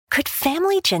Could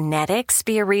family genetics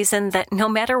be a reason that no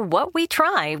matter what we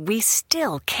try, we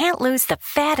still can't lose the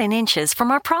fat and inches from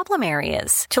our problem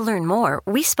areas? To learn more,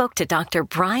 we spoke to Dr.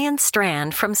 Brian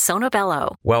Strand from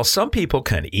Sonobello. While some people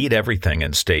can eat everything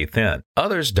and stay thin,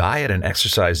 others diet and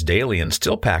exercise daily and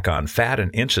still pack on fat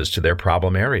and inches to their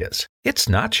problem areas. It's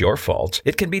not your fault.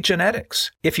 It can be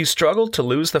genetics. If you struggle to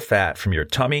lose the fat from your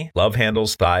tummy, love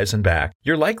handles, thighs, and back,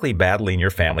 you're likely battling your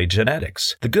family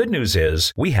genetics. The good news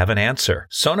is we have an answer.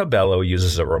 Sonobello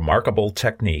uses a remarkable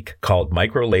technique called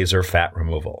microlaser fat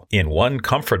removal. In one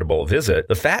comfortable visit,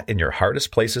 the fat in your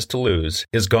hardest places to lose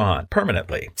is gone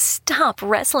permanently. Stop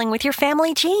wrestling with your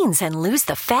family genes and lose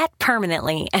the fat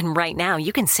permanently. And right now,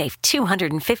 you can save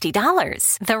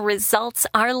 $250. The results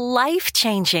are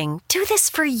life-changing. Do this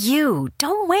for you.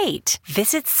 Don't wait.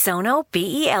 Visit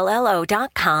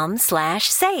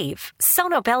sonobello.com/save.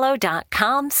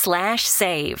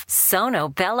 sonobello.com/save.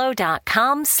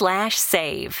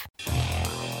 sonobello.com/save.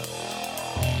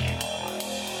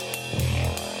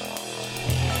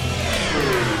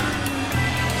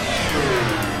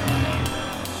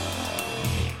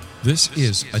 This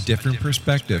is A Different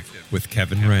Perspective with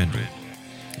Kevin Randle.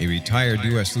 A retired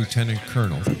U.S. Lieutenant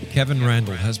Colonel, Kevin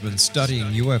Randle has been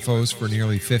studying UFOs for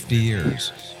nearly 50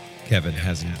 years. Kevin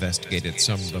has investigated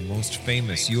some of the most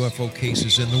famous UFO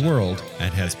cases in the world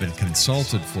and has been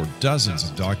consulted for dozens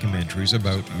of documentaries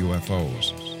about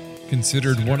UFOs.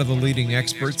 Considered one of the leading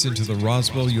experts into the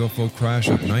Roswell UFO crash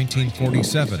of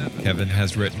 1947, Kevin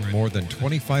has written more than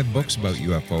 25 books about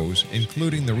UFOs,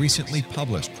 including the recently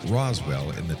published Roswell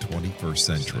in the 21st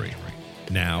Century.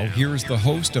 Now, here's the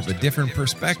host of A Different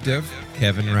Perspective,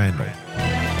 Kevin Randle.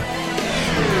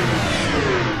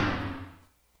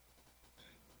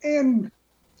 And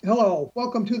hello,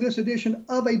 welcome to this edition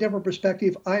of A Different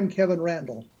Perspective. I'm Kevin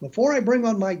Randle. Before I bring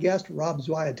on my guest, Rob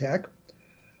Swiatek,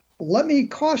 let me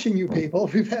caution you people,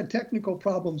 we've had technical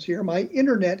problems here. My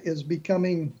internet is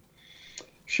becoming,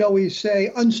 shall we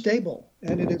say, unstable,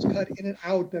 and it has cut in and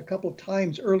out a couple of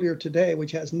times earlier today,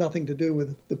 which has nothing to do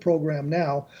with the program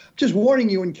now. Just warning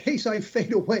you, in case I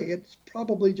fade away, it's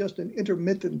probably just an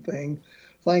intermittent thing,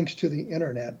 thanks to the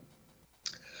internet.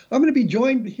 I'm going to be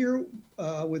joined here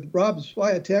with Rob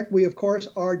Swiatek. We, of course,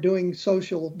 are doing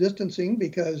social distancing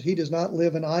because he does not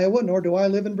live in Iowa, nor do I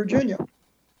live in Virginia.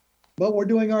 But we're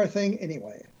doing our thing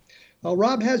anyway.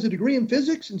 Rob has a degree in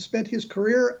physics and spent his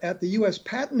career at the U.S.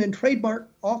 Patent and Trademark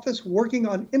Office working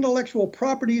on intellectual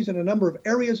properties in a number of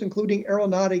areas, including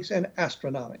aeronautics and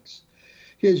astronautics.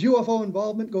 His UFO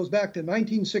involvement goes back to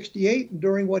 1968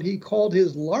 during what he called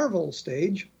his larval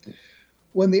stage,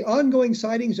 when the ongoing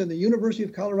sightings in the University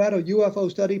of Colorado UFO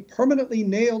study permanently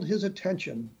nailed his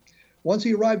attention. Once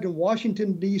he arrived in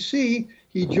Washington, D.C.,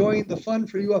 he joined the Fund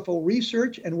for UFO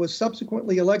Research and was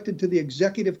subsequently elected to the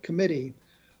executive committee.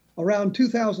 Around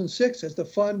 2006, as the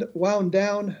fund wound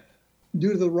down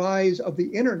due to the rise of the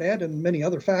internet and many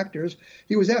other factors,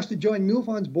 he was asked to join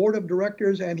MUFON's board of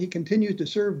directors, and he continues to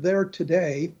serve there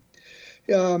today.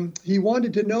 He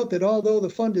wanted to note that although the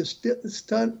fund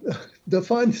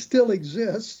still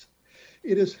exists,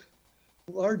 it is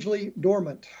largely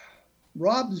dormant.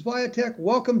 Rob Swiatek,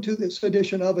 welcome to this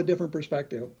edition of A Different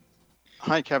Perspective.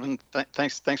 Hi, Kevin.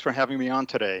 Thanks for having me on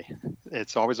today.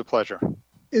 It's always a pleasure.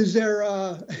 Is there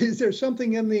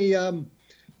something in the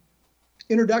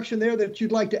introduction there that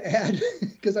you'd like to add?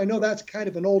 Because I know that's kind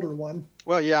of an older one.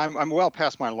 Well, yeah, I'm well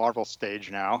past my larval stage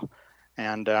now,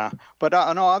 and but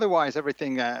no, otherwise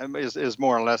everything is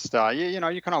more or less.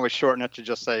 You can always shorten it to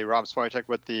just say Rob Swiatek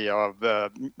with the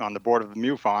on the board of the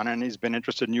MUFON, and he's been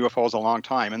interested in UFOs a long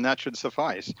time, and that should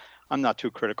suffice. I'm not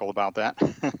too critical about that,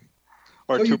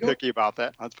 or so too picky about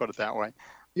that. Let's put it that way.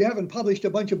 You haven't published a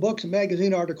bunch of books and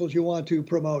magazine articles you want to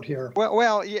promote here.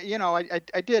 Well, I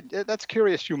did. That's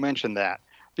curious you mentioned that,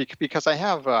 because I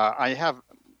have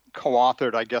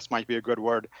co-authored, I guess might be a good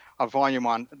word, a volume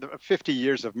on 50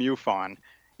 years of MUFON,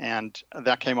 and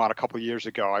that came out a couple of years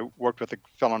ago. I worked with a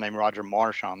fellow named Roger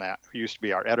Marsh on that, who used to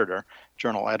be our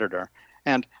journal editor.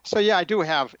 And so, yeah, I do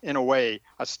have, in a way,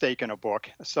 a stake in a book.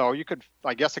 So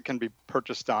I guess it can be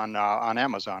purchased on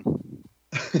Amazon.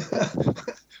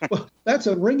 Well, that's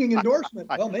a ringing endorsement.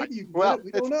 Well, maybe you can get it.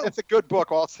 We don't know. It's a good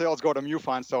book. All sales go to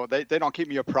MUFON, so they don't keep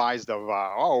me apprised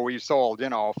of, we sold,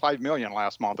 5 million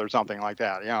last month or something like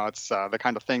that. It's the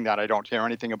kind of thing that I don't hear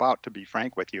anything about, to be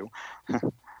frank with you.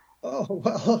 Oh,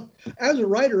 well, as a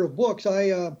writer of books,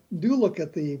 I do look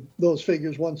at those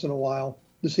figures once in a while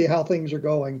to see how things are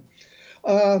going.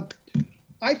 I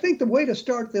think the way to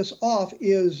start this off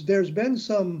is there's been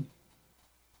some,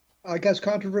 I guess,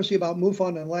 controversy about MUFON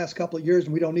in the last couple of years,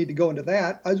 and we don't need to go into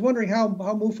that. I was wondering how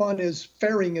MUFON is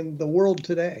faring in the world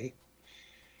today.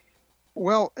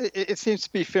 Well, it seems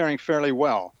to be faring fairly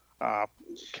well.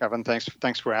 Kevin,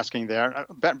 thanks for asking there.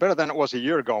 Better than it was a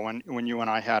year ago when you and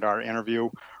I had our interview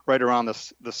right around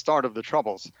the start of the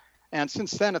troubles. And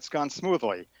since then, it's gone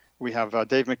smoothly. We have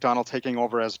Dave McDonald taking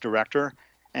over as director,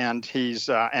 and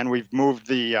we've moved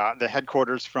the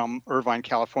headquarters from Irvine,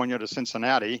 California to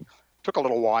Cincinnati. Took a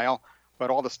little while, but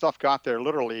all the stuff got there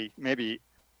literally maybe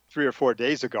 3 or 4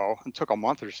 days ago, and took a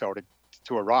month or so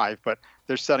to arrive. But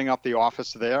they're setting up the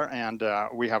office there, and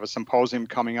we have a symposium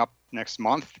coming up next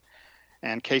month,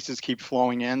 and cases keep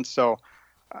flowing in. So,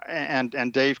 and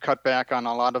Dave cut back on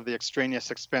a lot of the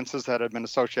extraneous expenses that had been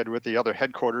associated with the other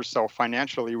headquarters. So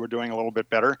financially, we're doing a little bit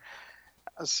better.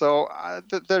 So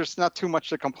there's not too much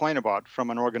to complain about from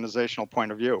an organizational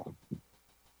point of view.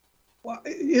 Well,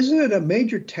 isn't it a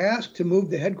major task to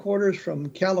move the headquarters from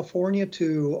California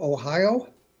to Ohio?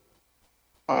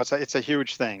 Oh, it's a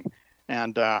huge thing,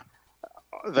 and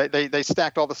they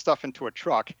stacked all the stuff into a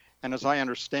truck. And as I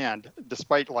understand,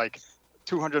 despite like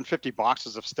 250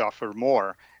 boxes of stuff or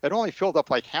more, it only filled up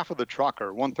like half of the truck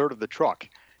or 1/3 of the truck.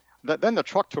 Then the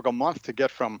truck took a month to get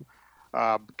from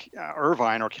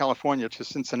Irvine or California to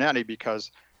Cincinnati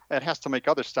because it has to make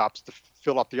other stops to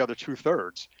fill up the other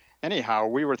 2/3. Anyhow,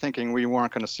 we were thinking we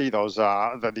weren't going to see those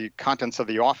the contents of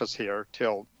the office here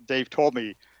till Dave told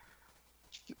me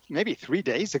maybe 4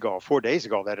 days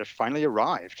ago that it finally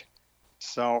arrived.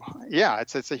 So yeah,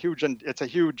 it's a huge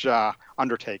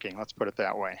undertaking. Let's put it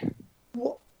that way.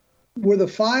 Well, were the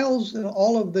files and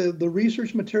all of the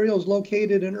research materials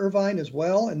located in Irvine as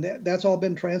well, and that's all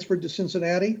been transferred to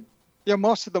Cincinnati? Yeah,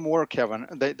 most of them were, Kevin.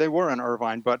 They were in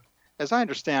Irvine, but as I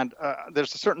understand,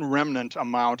 there's a certain remnant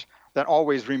amount that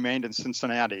always remained in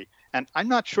Cincinnati, and I'm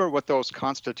not sure what those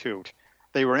constitute.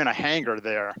 They were in a hangar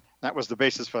there. That was the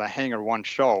basis for the Hangar 1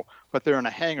 show, but they're in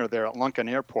a hangar there at Lunken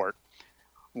Airfield,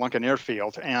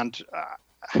 and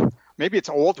maybe it's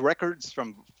old records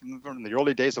from the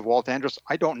early days of Walt Andrus.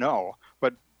 I don't know,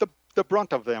 but the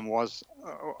brunt of them was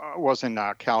in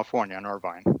California and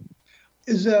Irvine.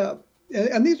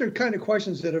 And these are kind of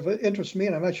questions that have interest me,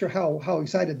 and I'm not sure how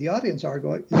excited the audience is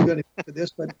going to be for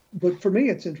this, but for me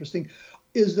it's interesting.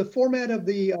 Is the format of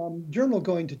the journal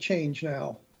going to change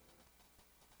now?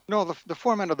 No, the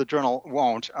format of the journal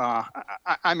won't.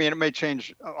 I mean, it may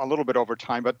change a little bit over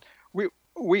time, but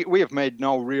we have made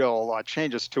no real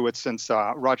changes to it since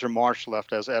Roger Marsh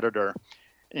left as editor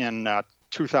in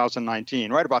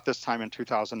 2019, right about this time in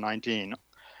 2019.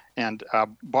 And a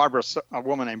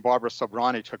woman named Barbara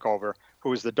Sobrani took over,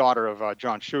 who is the daughter of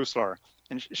John Schuessler.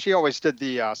 And she always did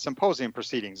the symposium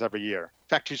proceedings every year. In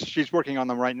fact, she's working on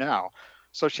them right now.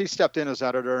 So she stepped in as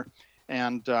editor,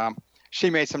 and she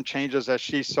made some changes as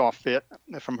she saw fit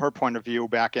from her point of view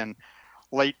back in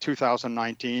late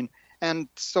 2019. And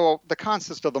so the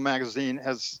concept of the magazine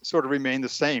has sort of remained the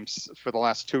same for the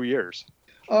last 2 years.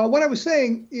 What I was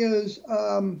saying is,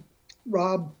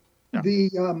 Rob, yeah.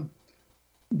 The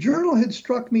journal had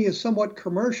struck me as somewhat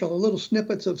commercial, little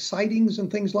snippets of sightings and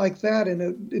things like that, and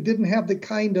it didn't have the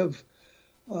kind of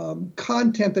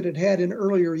content that it had in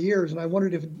earlier years. And I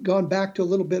wondered if it had gone back to a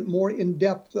little bit more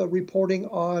in-depth reporting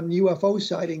on UFO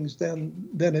sightings than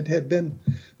it had been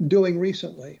doing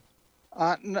recently.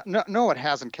 No, it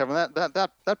hasn't, Kevin.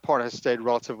 That part has stayed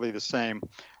relatively the same.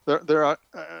 There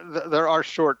are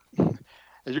short,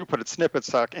 as you put it, snippets,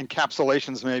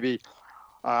 encapsulations maybe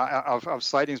of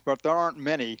sightings, but there aren't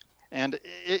many. And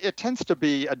it tends to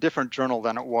be a different journal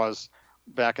than it was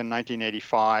back in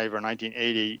 1985 or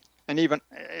 1980. And even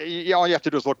all you have to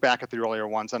do is look back at the earlier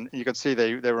ones, and you can see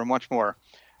they were much more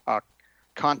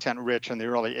content rich in the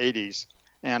early 80s.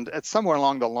 And it's somewhere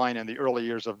along the line in the early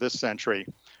years of this century,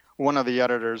 one of the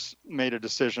editors made a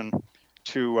decision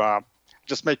to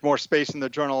just make more space in the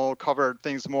journal, cover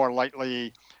things more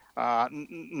lightly,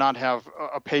 not have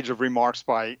a page of remarks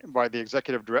by the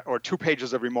executive director, or 2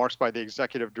 pages of remarks by the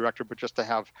executive director, but just to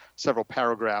have several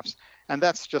paragraphs. And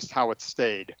that's just how it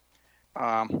stayed.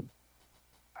 I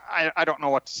don't know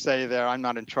what to say there. I'm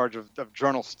not in charge of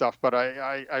journal stuff, but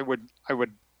I would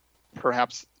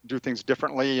perhaps do things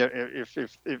differently if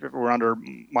it were under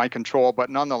my control. But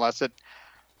nonetheless,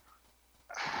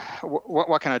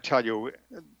 what can I tell you?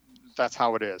 That's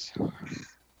how it is.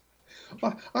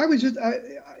 I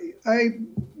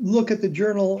look at the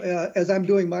journal as I'm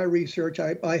doing my research.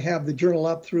 I have the journal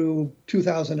up through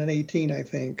 2018, I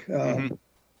think,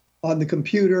 on the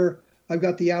computer. I've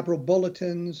got the April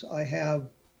bulletins. I have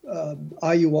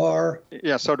IUR.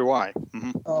 Yeah, so do I.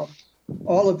 Mm-hmm.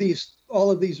 All of these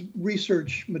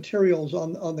research materials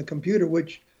on the computer,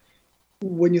 which,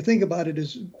 when you think about it,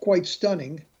 is quite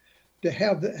stunning. To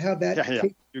have that. Yeah,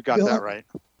 you got that right.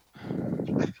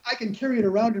 I can carry it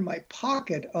around in my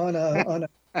pocket on a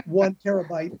 1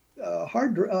 terabyte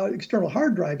external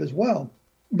hard drive as well.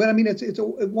 But I mean, it's a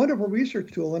wonderful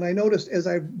research tool. And I noticed as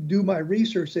I do my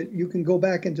research that you can go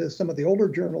back into some of the older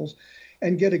journals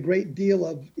and get a great deal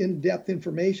of in-depth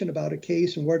information about a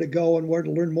case and where to go and where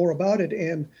to learn more about it.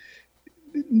 And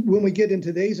when we get in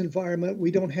today's environment,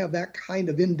 we don't have that kind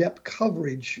of in-depth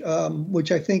coverage,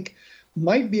 which I think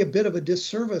might be a bit of a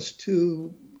disservice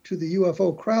to the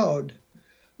UFO crowd.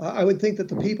 I would think that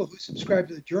the people who subscribe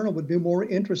to the journal would be more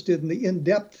interested in the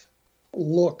in-depth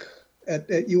look at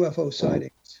UFO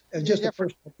sightings, as just a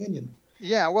personal opinion.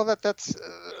 Yeah, well, that's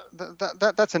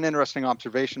an interesting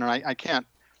observation, and I can't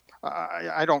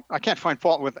find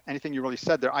fault with anything you really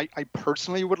said there. I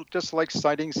personally would just like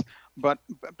sightings, but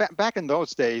back in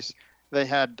those days, they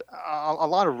had a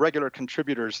lot of regular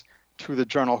contributors to the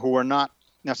journal who were not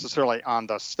necessarily on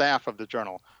the staff of the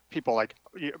journal. People like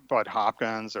Bud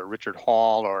Hopkins or Richard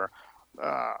Hall or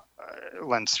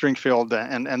Len Stringfield,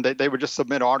 and they would just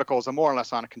submit articles, and more or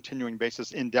less on a continuing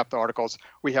basis, in-depth articles.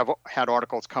 We have had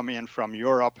articles come in from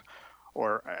Europe,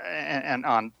 and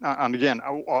on again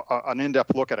an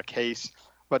in-depth look at a case.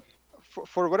 But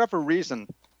for whatever reason,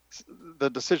 the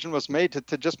decision was made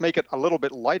to just make it a little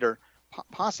bit lighter.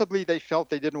 Possibly they felt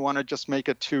they didn't want to just make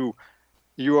it too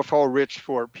UFO rich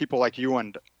for people like you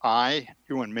and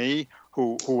me,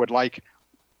 who would like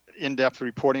in-depth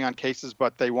reporting on cases,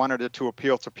 but they wanted it to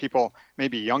appeal to people,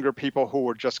 maybe younger people who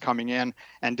were just coming in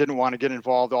and didn't want to get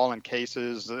involved all in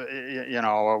cases.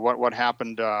 What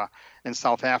happened in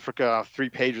South Africa, 3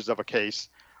 pages of a case.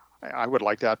 I would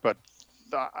like that, but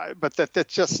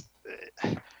that's just.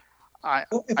 I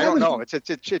don't know.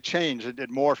 It changed.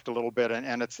 It morphed a little bit,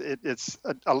 and it's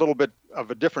a little bit of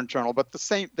a different journal. But the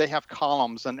same. They have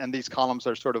columns, and these columns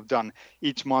are sort of done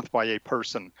each month by a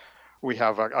person. We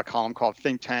have a column called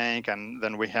Think Tank, and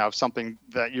then we have something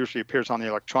that usually appears on the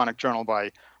electronic journal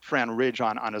by Fran Ridge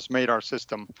on his Madar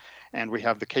system, and we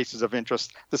have the cases of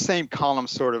interest. The same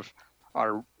columns sort of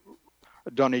are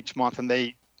done each month, and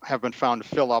they have been found to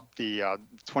fill up the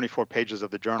 24 pages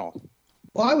of the journal.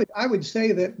 Well, I would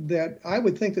say that I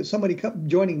would think that somebody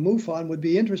joining MUFON would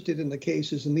be interested in the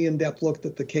cases and the in-depth look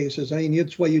at the cases. I mean,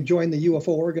 it's why you join the UFO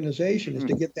organization, is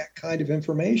to get that kind of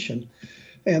information,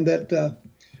 and that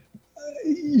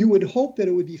you would hope that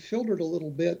it would be filtered a little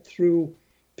bit through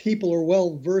people who are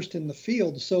well versed in the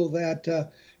field, so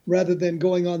that rather than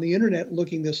going on the internet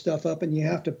looking this stuff up and you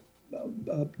have to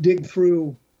dig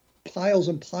through piles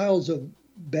and piles of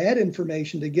bad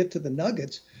information to get to the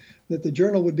nuggets, that the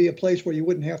journal would be a place where you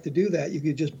wouldn't have to do that. You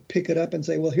could just pick it up and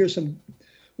say, well, here's some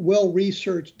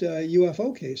well-researched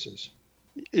UFO cases.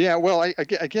 Yeah, well,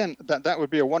 again, that would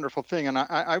be a wonderful thing. And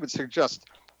I would suggest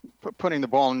putting the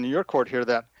ball in your court here,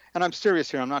 that, and I'm serious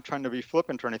here, I'm not trying to be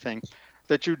flippant or anything,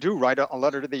 that you do write a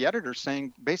letter to the editor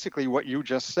saying basically what you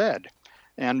just said.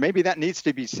 And maybe that needs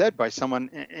to be said by someone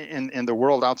in the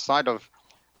world outside of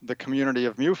the community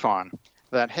of MUFON,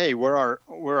 that, hey, we're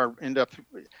our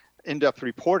in-depth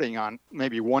reporting on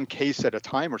maybe one case at a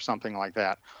time or something like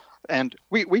that. And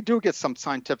we do get some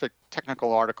scientific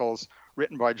technical articles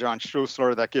written by John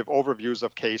Strusler that give overviews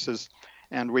of cases.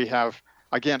 And we have,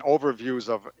 again, overviews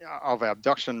of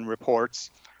abduction reports.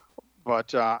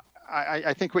 But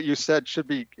I think what you said should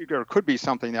be, or could be,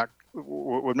 something that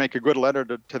would make a good letter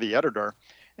to the editor,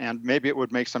 and maybe it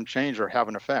would make some change or have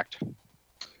an effect.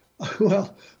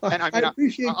 Well, I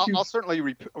appreciate you. I'll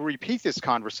certainly repeat this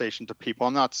conversation to people.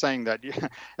 I'm not saying that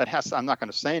I'm not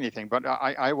going to say anything, but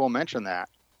I will mention that.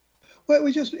 Well,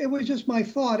 it was just my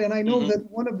thought, and I know that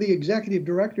one of the executive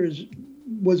directors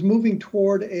was moving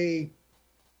toward a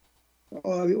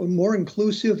more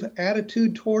inclusive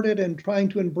attitude toward it, and trying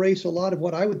to embrace a lot of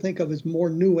what I would think of as more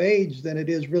new age than it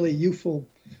is really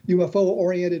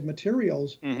UFO-oriented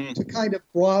materials, to kind of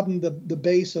broaden the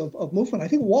base of MUFON. I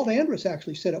think Walt Andrus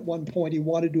actually said at one point he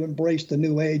wanted to embrace the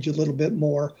new age a little bit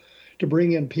more, to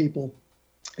bring in people.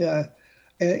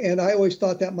 And I always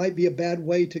thought that might be a bad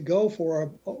way to go for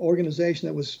an organization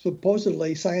that was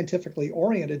supposedly scientifically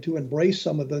oriented, to embrace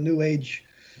some of the new age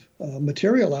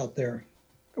material out there.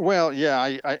 Well,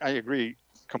 yeah, I agree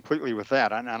completely with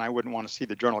that, and I wouldn't want to see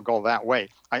the journal go that way.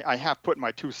 I have put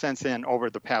my 2 cents in over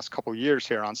the past couple of years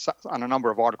here on a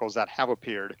number of articles that have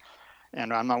appeared,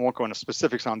 and I won't go into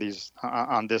specifics on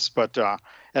this, but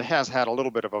it has had a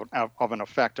little bit of an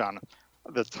effect on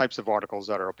the types of articles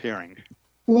that are appearing.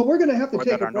 Well, we're going to have to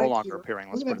take a break. No longer appearing.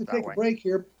 We're going to have to take a break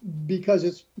here because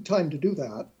it's time to do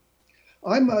that.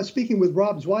 I'm speaking with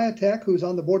Rob Swiatek, who's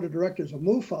on the board of directors of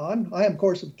MUFON. I am, of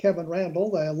course, Kevin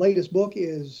Randle. The latest book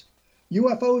is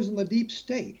UFOs in the Deep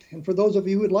State. And for those of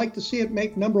you who would like to see it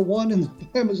make #1 in the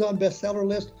Amazon bestseller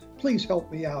list, please help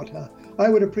me out. I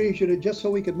would appreciate it just so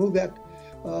we could move that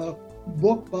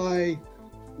book by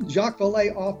Jacques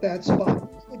Vallée off that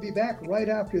spot. We'll be back right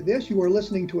after this. You are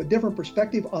listening to A Different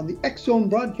Perspective on the X Zone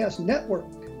Broadcast Network.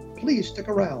 Please stick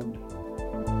around.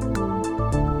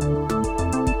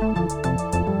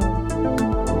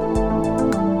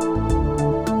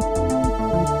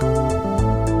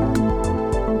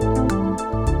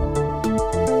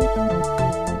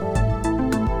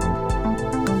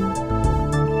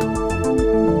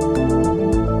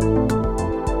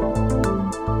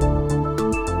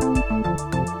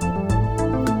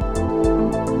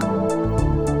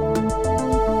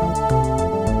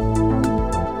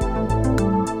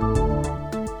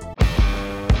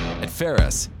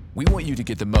 We want you to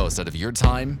get the most out of your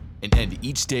time and end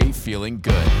each day feeling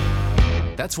good.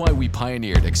 That's why we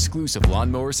pioneered exclusive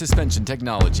lawnmower suspension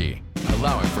technology,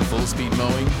 allowing for full-speed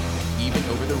mowing, even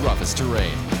over the roughest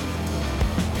terrain.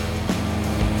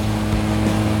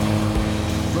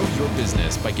 Grow your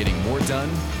business by getting more done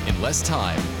in less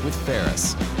time with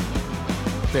Ferris.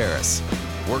 Ferris.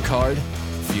 Work hard,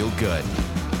 feel good.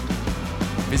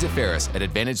 Visit Ferris at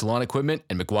Advantage Lawn Equipment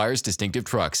and McGuire's Distinctive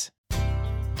Trucks.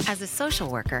 As a social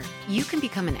worker, you can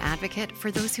become an advocate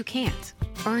for those who can't.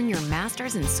 Earn your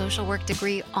master's in social work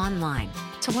degree online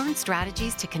to learn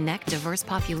strategies to connect diverse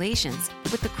populations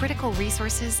with the critical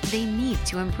resources they need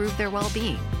to improve their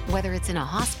well-being, whether it's in a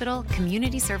hospital,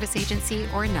 community service agency,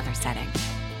 or another setting.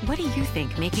 What do you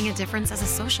think making a difference as a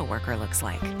social worker looks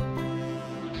like?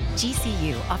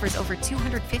 GCU offers over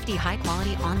 250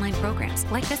 high-quality online programs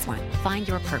like this one. Find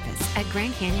your purpose at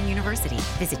Grand Canyon University.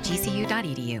 Visit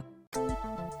gcu.edu.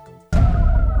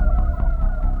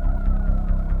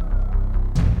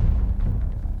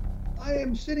 I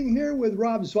am sitting here with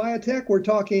Rob Swiatek. We're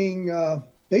talking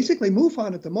basically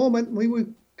MUFON at the moment. We were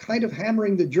kind of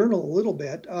hammering the journal a little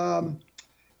bit.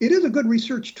 It is a good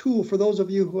research tool for those of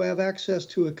you who have access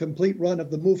to a complete run of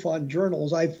the MUFON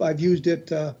journals. I've used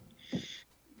it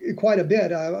quite a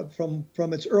bit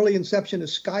from its early inception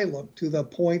as Skylook to the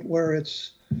point where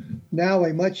it's now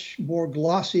a much more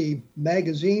glossy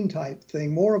magazine type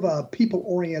thing, more of a people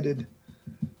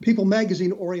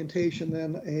magazine orientation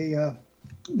than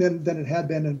it had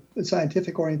been in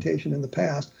scientific orientation in the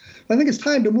past. I think it's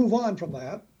time to move on from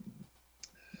that.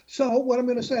 So what I'm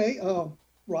going to say,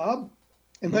 Rob,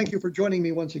 and thank you for joining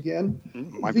me once again.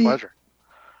 My pleasure.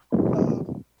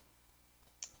 The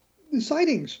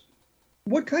sightings.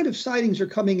 What kind of sightings are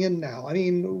coming in now? I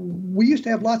mean, we used to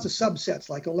have lots of subsets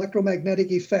like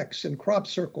electromagnetic effects and crop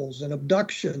circles and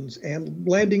abductions and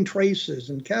landing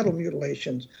traces and cattle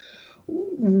mutilations.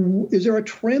 Is there a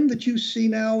trend that you see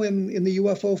now in the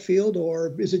UFO field,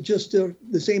 or is it just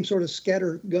the same sort of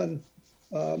scattergun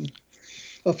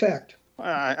effect?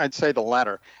 I'd say the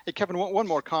latter. Hey, Kevin, one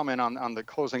more comment on the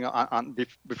closing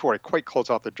before I quite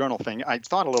close out the journal thing. I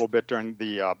thought a little bit during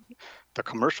the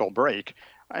commercial break,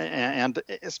 and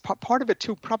it's part of it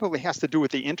too probably has to do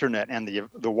with the internet and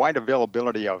the wide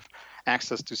availability of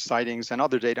access to sightings and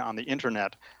other data on the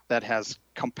internet that has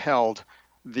compelled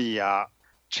the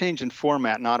change in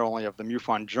format not only of the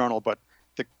MUFON journal but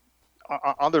the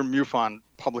other MUFON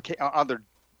other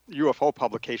UFO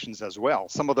publications as well.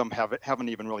 Some of them haven't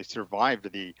even really survived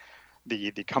the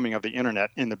coming of the internet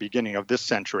in the beginning of this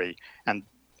century. And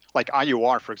like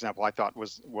IUR, for example, I thought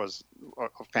was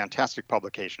a fantastic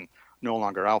publication, no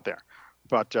longer out there.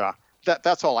 But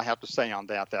that's all I have to say on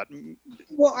that.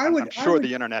 Well, I'm sure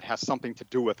the internet has something to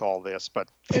do with all this, but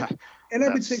and I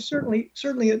would say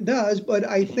certainly it does. But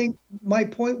I think my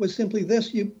point was simply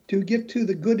this: to get to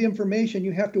the good information,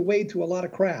 you have to wade through a lot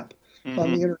of crap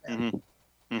on the internet. Mm-hmm.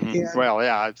 Mm-hmm. Well,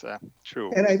 yeah, it's true.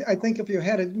 And I think if you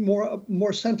had a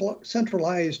more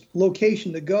centralized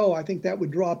location to go, I think that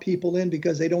would draw people in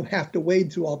because they don't have to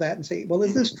wade through all that and say, well,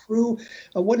 is this true?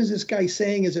 What is this guy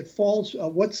saying? Is it false?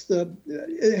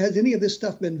 Has any of this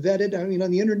stuff been vetted? I mean,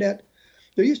 on the internet,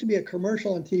 there used to be a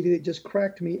commercial on TV that just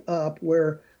cracked me up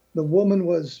where the woman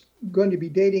was going to be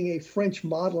dating a French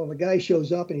model and the guy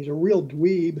shows up and he's a real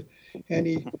dweeb.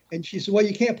 And she said, well,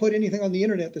 you can't put anything on the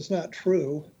internet that's not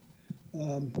true.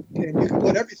 And you can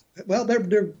put everything. Well,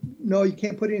 no, you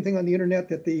can't put anything on the internet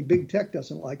that the big tech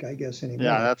doesn't like, I guess, anymore.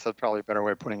 Yeah, that's probably a better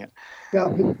way of putting it. Yeah,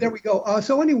 there we go.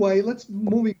 So anyway, let's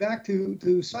moving back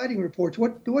to sighting reports.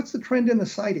 What's the trend in the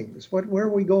sightings? Where are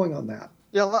we going on that?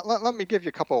 Yeah, let me give you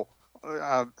a couple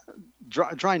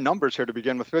dry numbers here to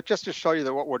begin with, but just to show you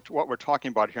that what we're talking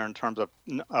about here in terms of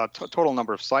total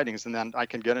number of sightings, and then I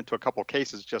can get into a couple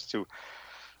cases just to.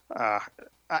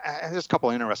 There's a couple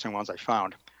of interesting ones I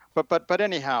found. But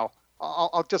anyhow,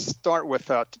 I'll just start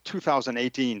with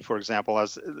 2018, for example,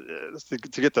 as to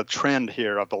get the trend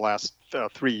here of the last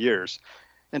 3 years.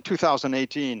 In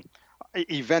 2018,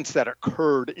 events that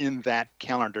occurred in that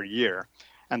calendar year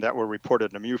and that were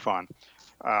reported in MUFON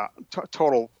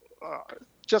total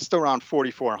just around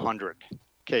 4,400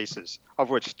 cases, of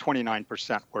which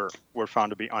 29% were found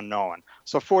to be unknown.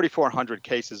 So 4,400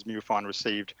 cases MUFON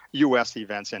received, U.S.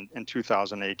 events in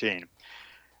 2018.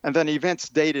 And then events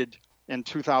dated in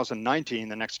 2019,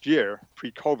 the next year,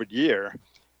 pre-COVID year,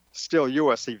 still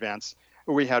U.S. events,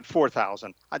 we had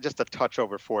 4,000, just a touch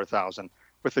over 4,000,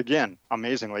 with, again,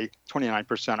 amazingly,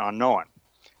 29% unknown.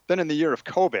 Then in the year of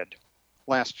COVID,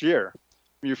 last year,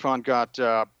 MUFON got,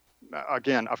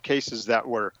 again, of cases that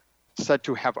were said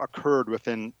to have occurred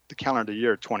within the calendar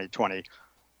year 2020,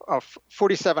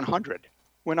 4,700,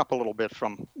 went up a little bit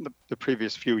from the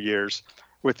previous few years,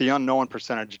 with the unknown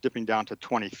percentage dipping down to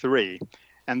 23.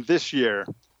 And this year,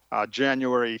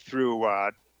 January through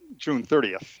June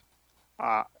 30th,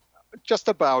 just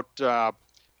about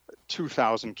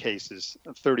 2,000 cases,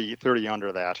 30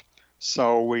 under that.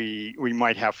 So we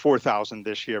might have 4,000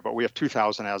 this year, but we have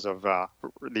 2,000 as of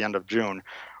the end of June,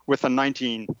 with a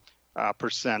 19%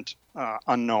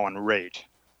 unknown rate.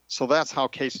 So that's how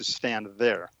cases stand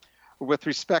there. With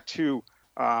respect to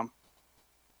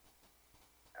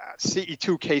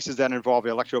CE2 cases that involve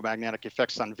electromagnetic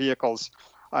effects on vehicles,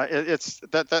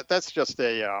 that's just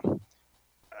a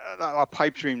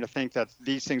pipe dream to think that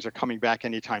these things are coming back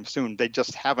anytime soon. They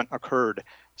just haven't occurred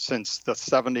since the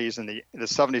 70s, and the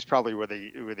 70s probably were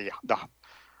the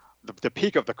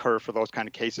peak of the curve for those kind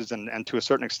of cases, and to a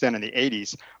certain extent in the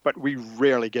 80s. But we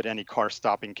rarely get any car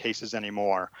stopping cases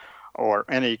anymore, or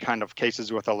any kind of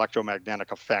cases with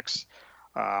electromagnetic effects.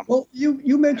 Well,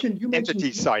 you mentioned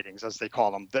entity sightings, as they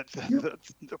call them.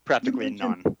 Practically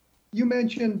none. You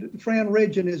mentioned Fran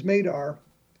Ridge and his MADAR.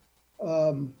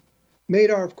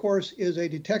 MADAR, of course, is a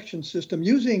detection system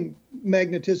using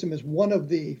magnetism as one of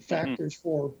the factors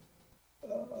for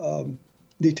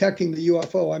detecting the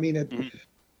UFO. I mean,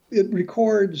 it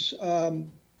records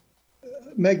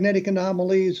magnetic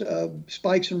anomalies,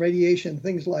 spikes in radiation,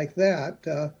 things like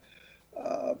that.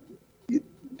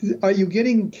 Are you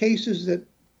getting cases that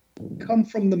come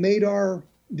from the MADAR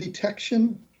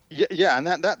detection? Yeah, and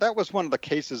that was one of the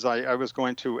cases I was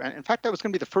going to, and in fact, that was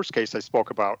going to be the first case I spoke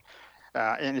about.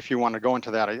 And if you want to go into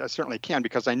that, I certainly can,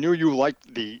 because I knew you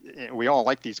liked we all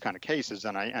like these kind of cases,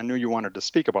 and I knew you wanted to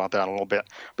speak about that a little bit.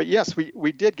 But yes,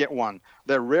 we did get one.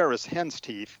 They're rare as hen's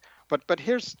teeth. But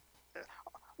here's,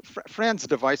 Fran's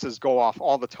devices go off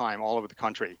all the time, all over the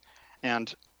country.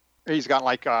 And he's got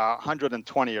like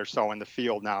 120 or so in the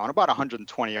field now, and about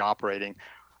 120 operating.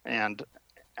 And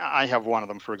I have one of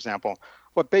them, for example.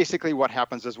 But basically what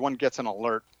happens is one gets an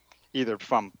alert, either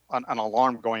from an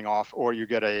alarm going off, or you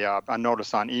get a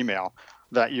notice on email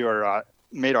that your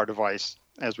MADAR device,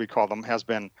 as we call them, has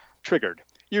been triggered.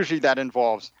 Usually that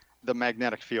involves the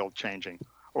magnetic field changing,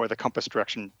 or the compass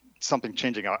direction, something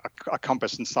changing a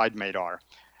compass inside MADAR.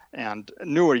 And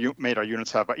newer MADAR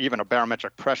units have even a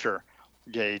barometric pressure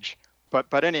gauge.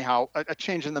 But anyhow, a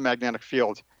change in the magnetic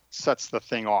field sets the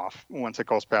thing off once it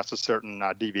goes past a certain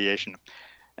deviation.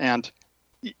 And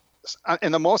for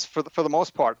the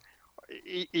most part,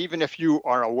 even if you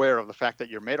are aware of the fact that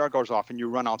your MADAR goes off and you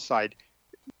run outside,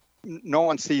 no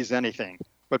one sees anything.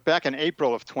 But back in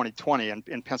April of 2020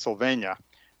 in Pennsylvania,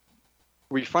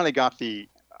 we finally got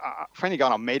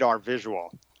a MADAR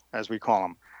visual, as we call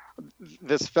them.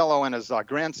 This fellow and his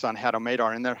grandson had a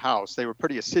MADAR in their house. They were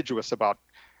pretty assiduous about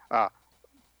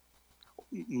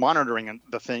monitoring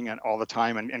the thing all the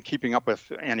time and keeping up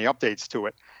with any updates to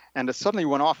it. And it suddenly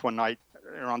went off one night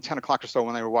around 10 o'clock or so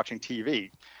when they were watching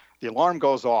TV. The alarm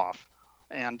goes off,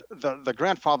 and the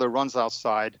grandfather runs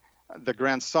outside. The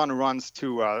grandson runs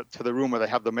to the room where they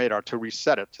have the MADAR to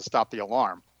reset it, to stop the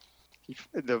alarm.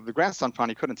 The grandson found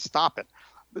he couldn't stop it.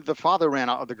 The father ran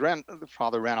out. The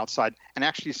grandfather ran outside and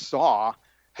actually saw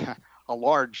a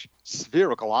large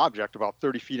spherical object about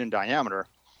 30 feet in diameter,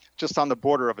 just on the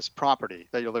border of his property.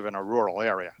 They live in a rural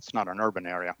area. It's not an urban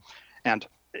area, and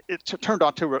it turned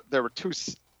out there were two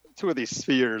of these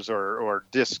spheres or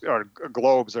discs or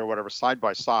globes or whatever side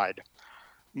by side,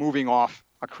 moving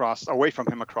away from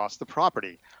him across the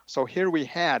property. So here we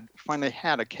finally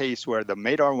had a case where the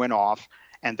MADAR went off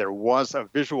and there was a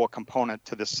visual component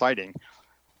to this sighting,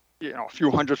 a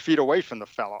few hundred feet away from the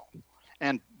fellow,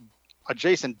 and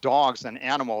adjacent dogs and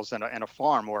animals and a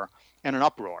farm were in an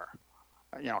uproar,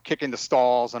 kicking the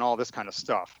stalls and all this kind of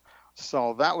stuff.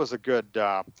 So that was a good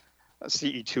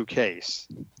CE2 case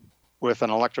with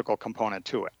an electrical component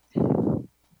to it.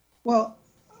 Well,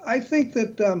 I think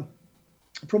that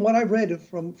from what I've read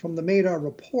from the MADAR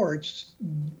reports,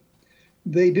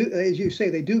 they do, as you say,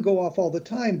 they do go off all the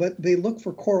time, but they look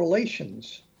for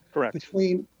correlations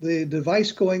between the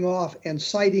device going off and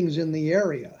sightings in the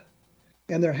area.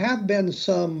 And there have been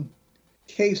some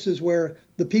cases where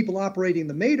the people operating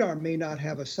the MADAR may not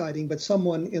have a sighting, but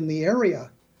someone in the area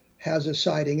has a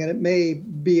sighting, and it may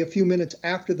be a few minutes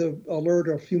after the alert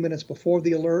or a few minutes before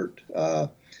the alert,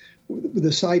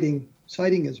 the sighting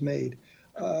is made.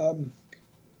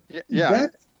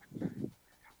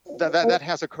 That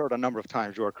has occurred a number of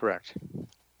times. You are correct.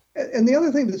 And the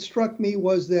other thing that struck me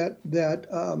was that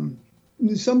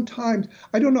sometimes,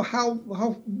 I don't know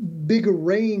how big a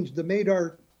range the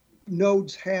MADAR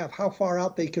nodes have, how far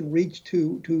out they can reach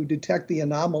to detect the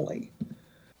anomaly.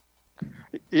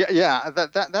 Yeah,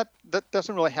 that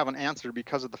doesn't really have an answer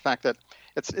because of the fact that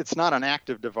it's not an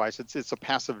active device, it's a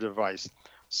passive device.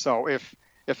 So if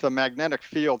the magnetic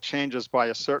field changes by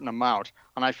a certain amount,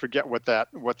 and I forget what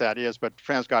that is, but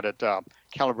Fran's got it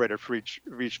calibrated for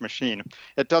each machine.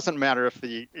 It doesn't matter if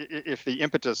the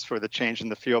impetus for the change in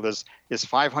the field is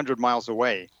 500 miles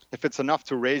away. If it's enough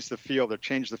to raise the field or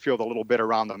change the field a little bit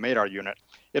around the MADAR unit,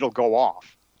 it'll go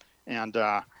off. And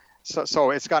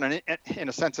so it's got in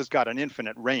a sense, it's got an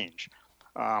infinite range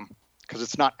because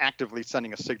it's not actively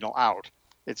sending a signal out.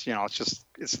 It's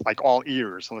like all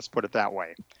ears, let's put it that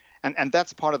way. And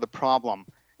that's part of the problem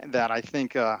that I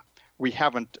think we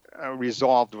haven't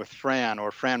resolved with Fran,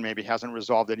 or Fran maybe hasn't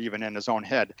resolved it even in his own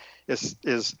head,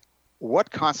 is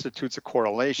what constitutes a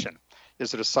correlation?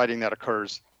 Is it a sighting that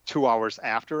occurs 2 hours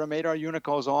after a MADAR unit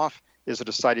goes off? Is it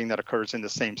a sighting that occurs in the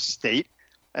same state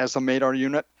as a MADAR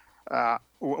unit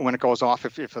when it goes off?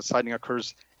 If a sighting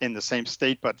occurs in the same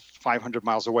state but 500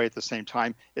 miles away at the same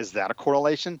time, is that a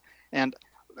correlation? And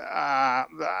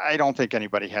I don't think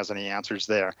anybody has any answers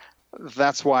there.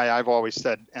 That's why I've always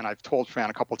said, and I've told Fran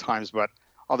a couple of times, but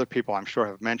other people I'm sure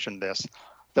have mentioned this,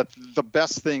 that the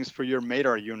best things for your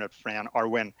MADAR unit, Fran, are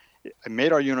when a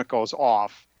MADAR unit goes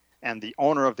off and the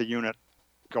owner of the unit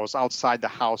goes outside the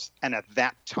house and at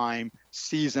that time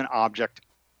sees an object,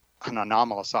 an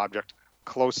anomalous object,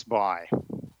 close by.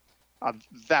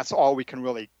 That's all we can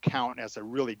really count as a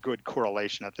really good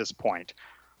correlation at this point.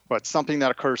 But something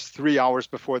that occurs 3 hours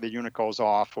before the unit goes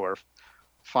off or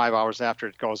 5 hours after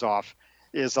it goes off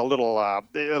is a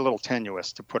little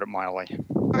tenuous, to put it mildly.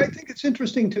 I think it's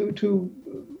interesting to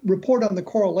report on the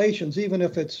correlations, even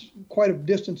if it's quite a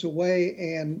distance away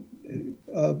and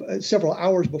several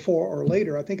hours before or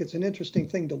later. I think it's an interesting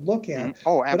thing to look at.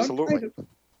 Oh, absolutely. But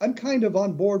I'm kind of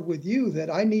on board with you that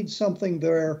I need something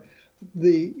there.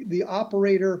 The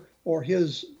operator or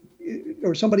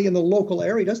somebody in the local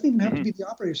area, doesn't even have to be the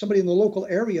operator, somebody in the local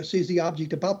area sees the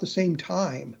object about the same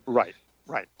time. Right.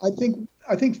 I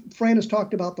think Fran has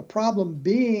talked about the problem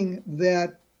being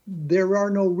that there are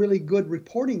no really good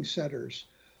reporting centers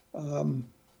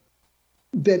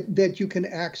that you can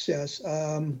access.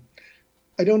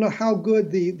 I don't know how good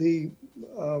the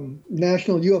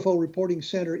National UFO Reporting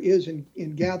Center is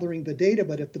in gathering the data,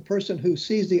 but if the person who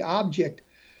sees the object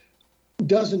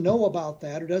doesn't know about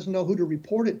that or doesn't know who to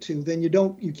report it to, then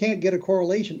you can't get a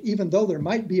correlation, even though there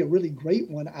might be a really great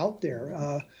one out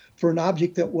there for an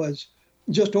object that was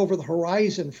just over the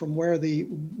horizon from where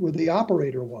the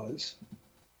operator was.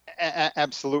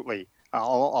 Absolutely. A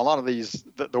lot of these,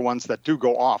 the ones that do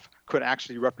go off, could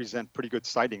actually represent pretty good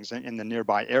sightings in the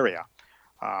nearby area.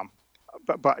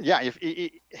 But yeah,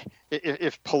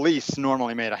 if police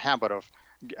normally made a habit of,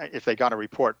 if they got a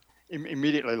report,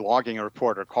 immediately logging a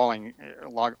report or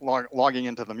logging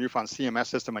into the MUFON CMS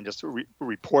system and just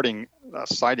reporting a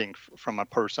sighting from a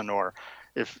person, or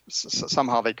if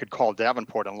somehow they could call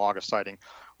Davenport and log a sighting,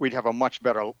 we'd have a much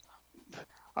better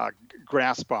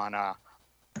grasp on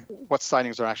what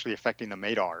sightings are actually affecting the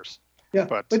MADARs. Yeah,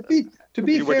 but to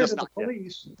be fair to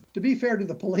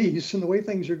the police and the way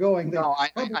things are going, they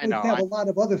probably have a lot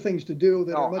of other things to do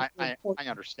that are much more important.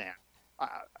 I understand.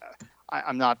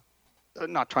 I'm not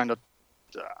trying to.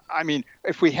 I mean,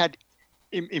 if we had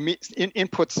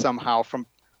input somehow from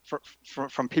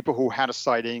people who had a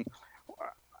sighting,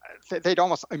 they'd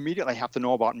almost immediately have to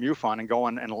know about MUFON and go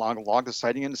and log the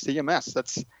sighting into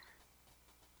CMS.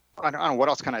 I don't know, what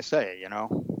else can I say, you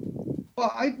know?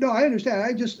 Well, I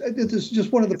understand. This is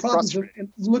just one of the problems of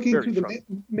looking through the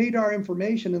MADAR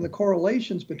information and the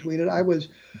correlations between it. I was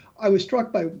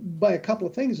struck by a couple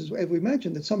of things, as we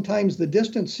mentioned, that sometimes the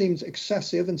distance seems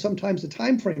excessive and sometimes the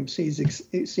time frame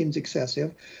seems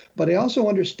excessive. But I also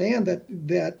understand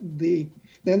that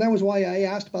was why I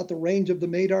asked about the range of the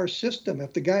MADAR system.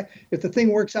 If the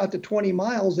thing works out to 20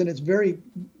 miles, then it's very,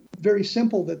 very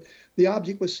simple that the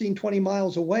object was seen 20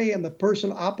 miles away and the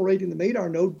person operating the MADAR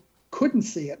node couldn't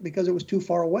see it because it was too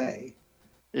far away.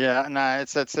 Yeah, no,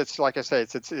 it's like I say,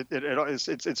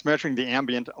 it's measuring the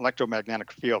ambient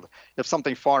electromagnetic field. If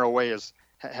something far away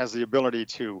has the ability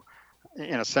to,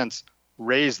 in a sense,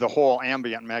 raise the whole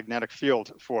ambient magnetic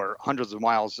field for hundreds of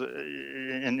miles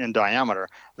in diameter,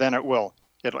 then it'll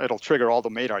trigger all the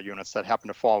MADAR units that happen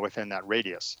to fall within that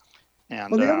radius.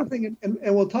 And well, the other thing, and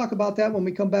we'll talk about that when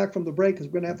we come back from the break, because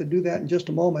we're going to have to do that in just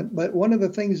a moment. But one of the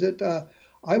things that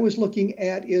I was looking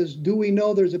at is, do we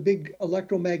know there's a big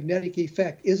electromagnetic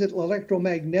effect? Is it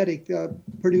electromagnetic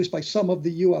produced by some of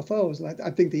the UFOs? And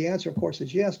I think the answer, of course,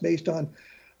 is yes, based on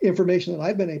information that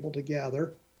I've been able to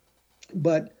gather.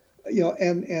 But,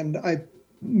 and I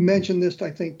mentioned this,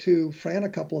 I think, to Fran a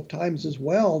couple of times as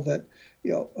well, that,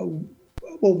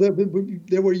 well,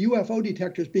 there were UFO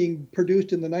detectors being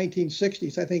produced in the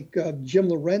 1960s. I think Jim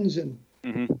Lorenzen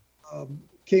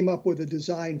came up with a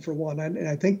design for one. And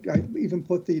I think I even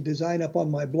put the design up on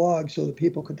my blog so that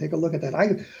people could take a look at that.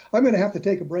 I'm going to have to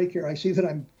take a break here. I see that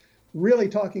I'm really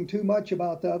talking too much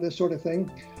about this sort of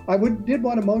thing. I did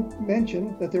want to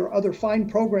mention that there are other fine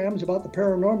programs about the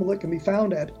paranormal that can be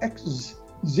found at xzbn.net.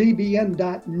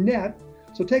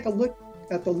 So take a look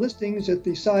at the listings at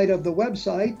the side of the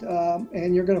website,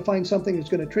 and you're going to find something that's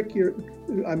going to trip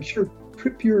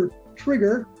your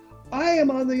trigger. I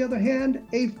am, on the other hand,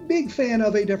 a big fan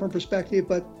of A Different Perspective,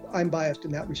 but I'm biased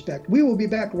in that respect. We will be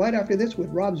back right after this with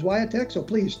Rob Swiatek, so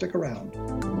please stick around.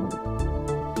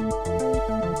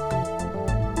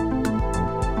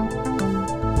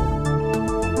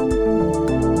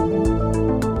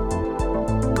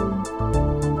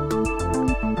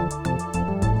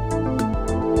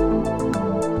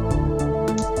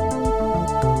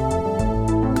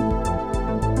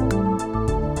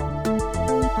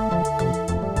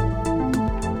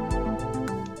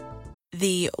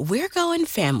 We're going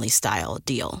family style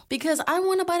deal. Because I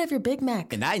want a bite of your Big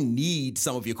Mac. And I need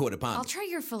some of your Quarter Pounder. I'll try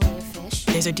your filet of fish.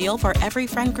 There's a deal for every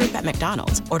friend group at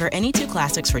McDonald's. Order any 2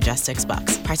 classics for just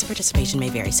 $6. Price of participation may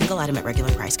vary. Single item at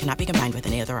regular price cannot be combined with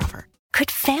any other offer. Could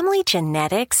family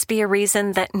genetics be a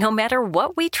reason that no matter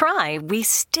what we try, we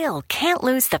still can't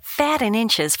lose the fat and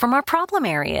inches from our problem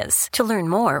areas? To learn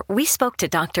more, we spoke to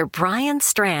Dr. Brian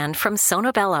Strand from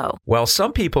Sonobello. While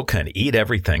some people can eat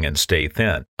everything and stay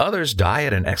thin, others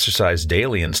diet and exercise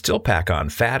daily and still pack on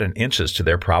fat and inches to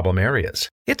their problem areas.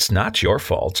 It's not your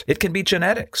fault. It can be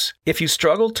genetics. If you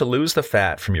struggle to lose the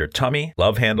fat from your tummy,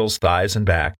 love handles, thighs, and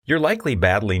back, you're likely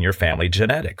battling your family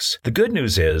genetics. The good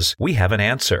news is we have an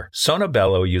answer.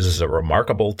 Sonobello uses a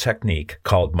remarkable technique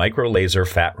called microlaser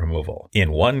fat removal.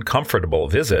 In one comfortable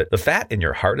visit, the fat in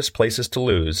your hardest places to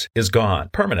lose is gone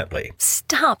permanently.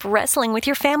 Stop wrestling with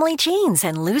your family genes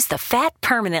and lose the fat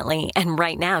permanently. And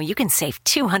right now, you can save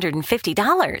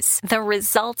 $250. The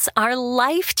results are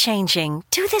life-changing.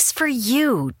 Do this for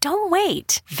you. Don't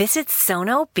wait. Visit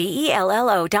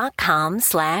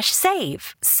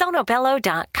sonobello.com/save.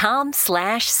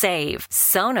 sonobello.com/save.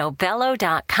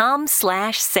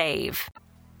 sonobello.com/save.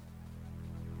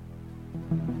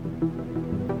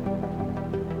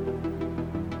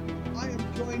 I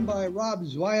am joined by Rob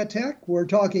Swiatek. We're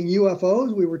talking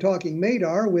UFOs. We were talking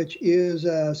MADAR, which is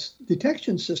a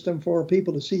detection system for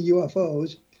people to see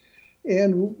UFOs.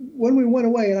 And when we went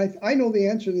away, and I know the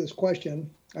answer to this question,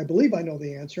 I believe I know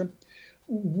the answer.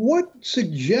 What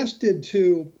suggested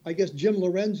to, I guess, Jim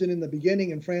Lorenzen in the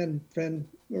beginning and Fran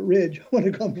Ridge, I want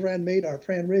to call him Fran Madar,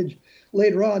 Fran Ridge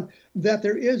later on, that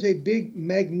there is a big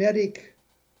magnetic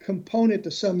component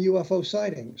to some UFO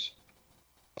sightings?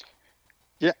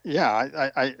 Yeah.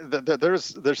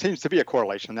 There seems to be a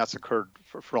correlation that's occurred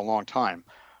for a long time.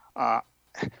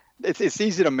 It's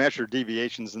easy to measure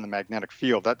deviations in the magnetic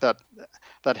field. That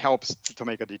helps to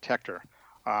make a detector.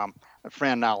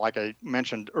 Fran now, like I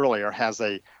mentioned earlier, has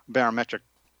a barometric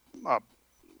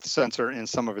sensor in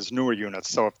some of his newer units.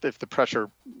 So if the pressure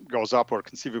goes up or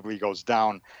conceivably goes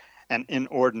down an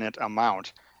inordinate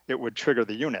amount, it would trigger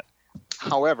the unit.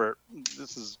 However,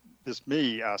 this is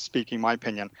me speaking my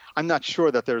opinion. I'm not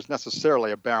sure that there's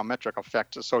necessarily a barometric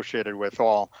effect associated with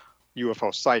all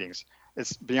UFO sightings.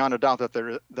 It's beyond a doubt that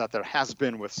there has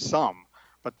been with some,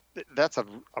 but that's a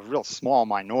real small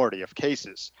minority of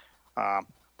cases.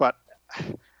 But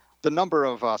the number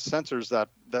of sensors that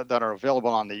are available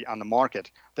on the market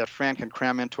that Fran can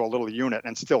cram into a little unit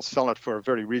and still sell it for a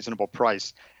very reasonable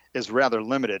price is rather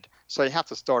limited. So you have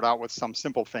to start out with some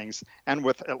simple things, and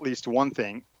with at least one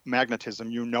thing, magnetism,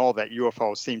 that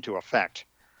UFOs seem to affect.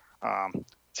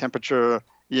 Temperature,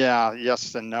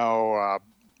 yes and no.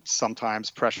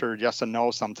 Sometimes pressure, yes and no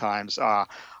sometimes.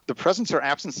 The presence or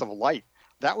absence of light,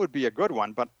 that would be a good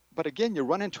one, but But again, you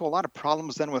run into a lot of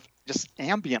problems then with just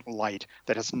ambient light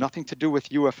that has nothing to do with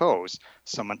UFOs.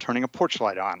 Someone turning a porch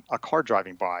light on, a car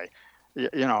driving by,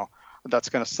 that's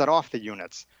going to set off the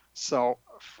units. So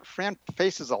Fran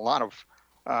faces a lot of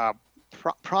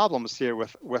problems here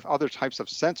with other types of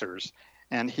sensors,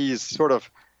 and he's sort of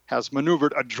has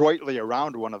maneuvered adroitly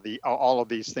around all of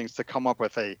these things to come up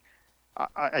with a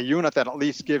unit that at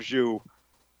least gives you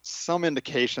some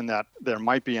indication that there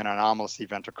might be an anomalous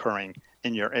event occurring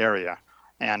in your area,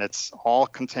 and it's all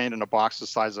contained in a box the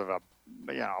size of a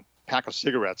pack of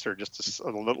cigarettes, or just a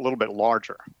little bit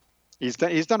larger. He's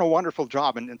done a wonderful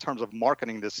job in terms of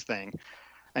marketing this thing,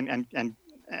 and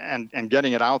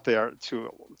getting it out there to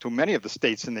many of the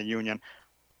states in the union.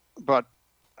 But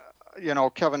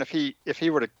Kevin, if he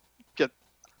were to get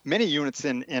many units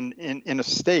in a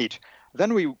state,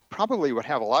 then we probably would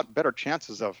have a lot better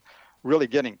chances of really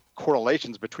getting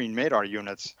correlations between MADAR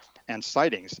units and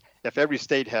sightings. If every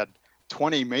state had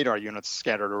 20 MADAR units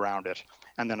scattered around it,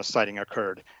 and then a sighting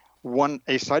occurred,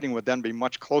 a sighting would then be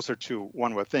much closer to,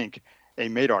 one would think, a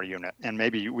MADAR unit, and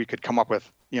maybe we could come up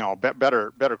with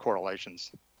better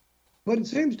correlations. But it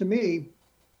seems to me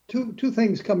two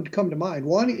things come to mind.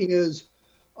 One is,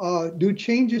 do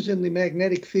changes in the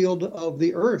magnetic field of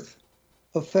the Earth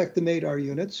affect the MADAR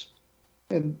units?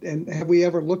 And have we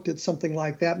ever looked at something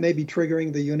like that, maybe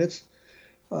triggering the units?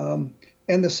 And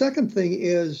the second thing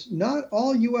is, not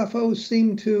all UFOs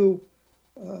seem to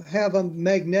have a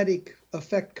magnetic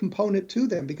effect component to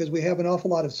them, because we have an awful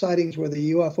lot of sightings where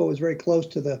the UFO is very close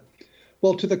to the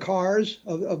cars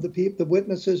of the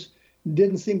witnesses.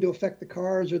 Didn't seem to affect the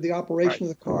cars or the operation of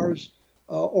the cars,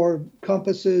 or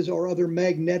compasses or other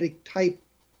magnetic type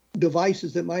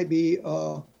devices that might be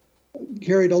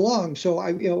carried along. So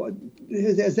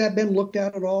has that been looked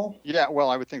at all? Yeah, well,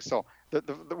 I would think so.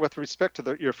 With respect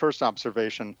to your first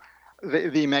observation,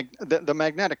 the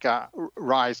magnetic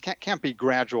rise can't be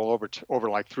gradual over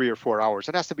like 3 or 4 hours.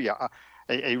 It has to be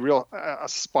a real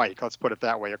spike, let's put it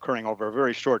that way, occurring over a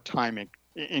very short time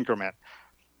increment,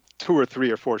 2 or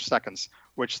 3 or 4 seconds,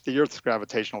 which the Earth's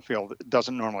gravitational field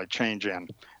doesn't normally change in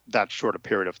that short a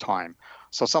period of time.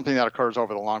 So something that occurs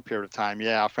over the long period of time,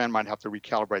 a fan might have to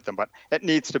recalibrate them, but it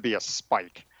needs to be a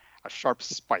spike, a sharp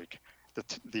spike.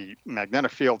 The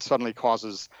magnetic field suddenly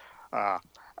causes a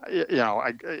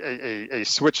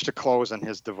switch to close in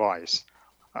his device,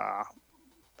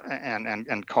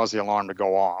 and cause the alarm to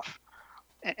go off.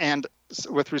 And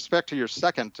with respect to your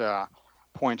second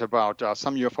point about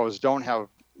some UFOs don't have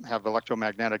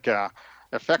electromagnetic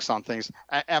effects on things,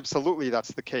 absolutely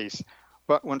that's the case.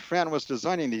 But when Fran was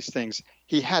designing these things,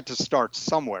 he had to start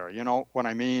somewhere, you know what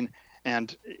I mean?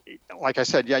 And like I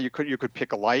said, you could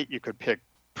pick a light, you could pick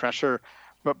pressure,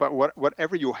 but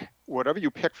whatever you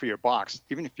pick for your box,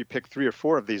 even if you pick 3 or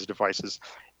 4 of these devices,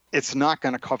 it's not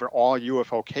going to cover all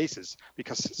UFO cases,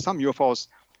 because some UFOs,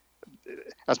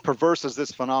 as perverse as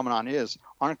this phenomenon is,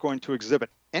 aren't going to exhibit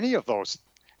any of those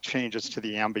changes to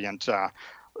the ambient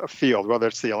field, whether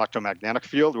it's the electromagnetic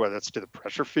field, whether it's to the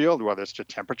pressure field, whether it's to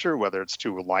temperature, whether it's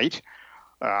to light,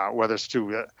 whether it's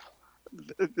to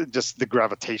just the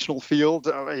gravitational field,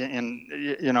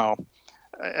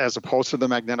 as opposed to the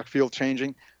magnetic field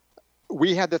changing.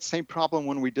 We had that same problem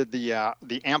when we did the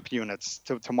AMP units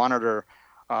to monitor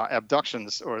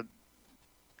abductions or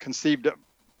conceived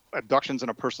abductions in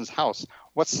a person's house.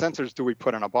 What sensors do we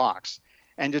put in a box?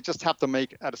 And you just have to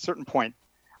make, at a certain point,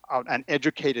 an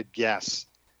educated guess.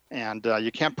 And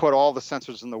you can't put all the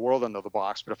sensors in the world into the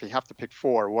box, but if you have to pick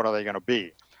 4, what are they going to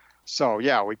be? So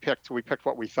yeah, we picked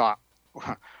what we thought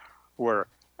were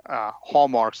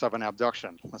hallmarks of an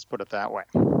abduction, let's put it that way,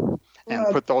 and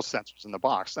put those sensors in the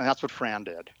box. And that's what Fran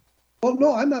did. Well,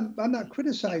 no, I'm not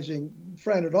criticizing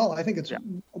Fran at all. I think it's a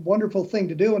wonderful thing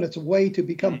to do, and it's a way to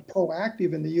become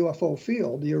proactive in the UFO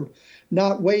field. You're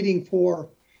not waiting for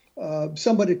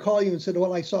somebody to call you and say,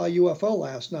 well, I saw a UFO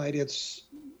last night.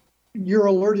 You're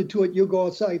alerted to it, you go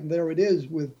outside, and there it is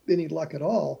with any luck at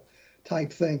all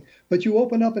type thing. But you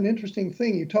open up an interesting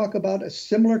thing. You talk about a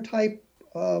similar type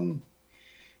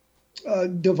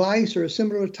device or a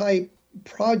similar type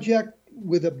project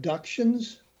with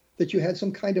abductions, that you had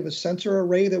some kind of a sensor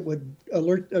array that would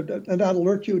not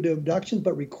alert you to abductions,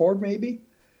 but record maybe?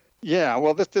 Yeah,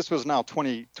 well, this was now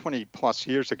 20 plus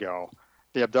years ago,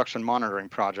 the abduction monitoring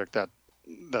project that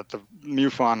the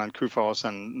MUFON and CUFOS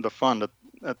and the fund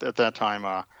at that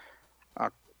time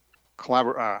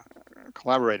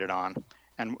collaborated on.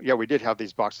 And yeah, we did have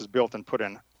these boxes built and put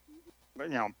in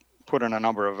a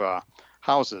number of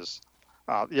houses.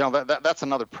 That's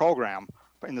another program,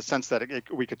 in the sense that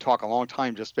we could talk a long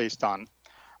time just based on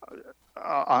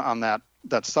that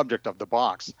subject of the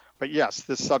box. But yes,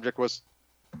 this subject was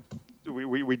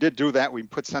we did do that. We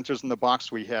put sensors in the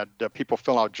box. We had people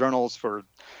fill out journals for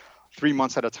 3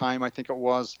 months at a time, I think it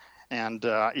was. And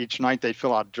each night they'd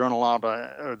fill out a journal out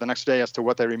the next day as to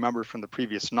what they remembered from the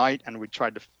previous night. And we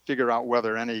tried to figure out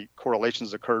whether any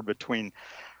correlations occurred between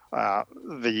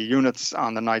the units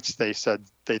on the nights they said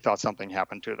they thought something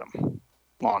happened to them.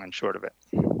 Long and short of it.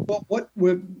 Well, what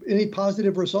were any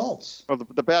positive results? Well,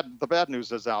 the bad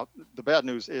news is out. The bad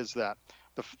news is that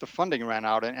the funding ran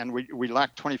out, and we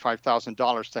lacked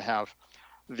 $25,000 to have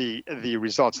the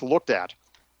results looked at.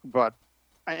 But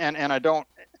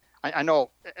I know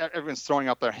everyone's throwing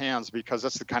up their hands because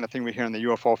that's the kind of thing we hear in the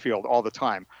UFO field all the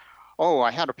time. Oh,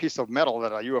 I had a piece of metal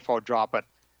that a UFO dropped, but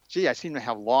gee, I seem to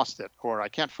have lost it, or I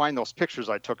can't find those pictures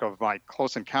I took of my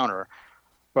close encounter.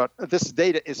 But this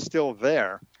data is still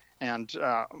there, and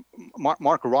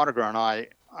Mark Roediger and I,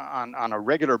 on a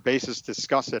regular basis,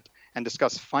 discuss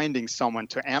finding someone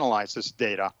to analyze this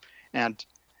data, and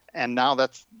now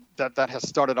that has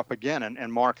started up again,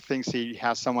 and Mark thinks he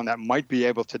has someone that might be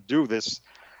able to do this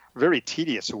very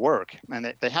tedious work,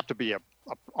 and they have to be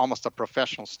almost a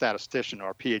professional statistician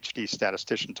or a PhD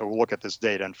statistician to look at this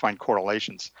data and find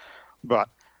correlations. But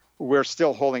we're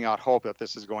still holding out hope that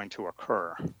this is going to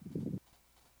occur.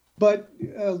 But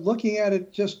looking at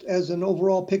it just as an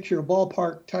overall picture, a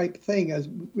ballpark type thing, as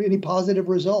any positive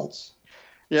results?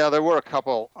 Yeah, there were a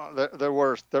couple. There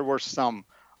were some,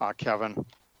 Kevin.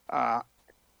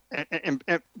 And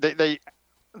the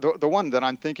one that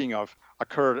I'm thinking of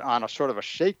occurred on a sort of a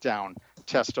shakedown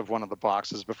test of one of the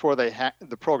boxes before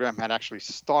the program had actually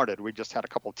started. We just had a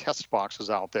couple test boxes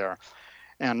out there,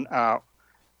 and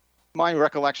my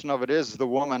recollection of it is the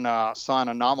woman saw an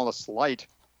anomalous light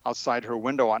outside her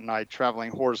window at night, traveling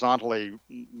horizontally,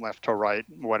 left to right,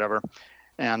 whatever,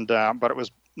 and but it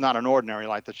was not an ordinary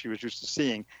light that she was used to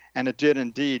seeing, and it did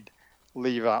indeed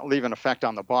leave an effect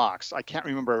on the box. I can't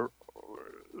remember.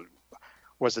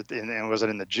 Was it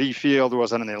in the G field?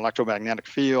 Was it in the electromagnetic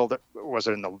field? Was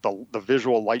it in the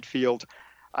visual light field?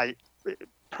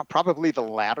 Probably the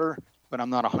latter, but I'm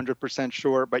not 100%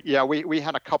 sure. But yeah, we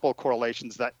had a couple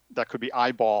correlations that could be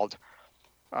eyeballed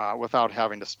without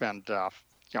having to spend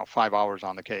 5 hours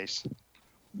on the case.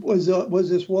 Was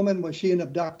this woman? Was she an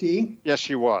abductee? Yes,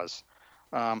 she was.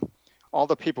 All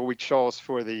the people we chose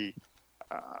for the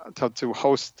to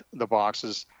host the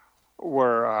boxes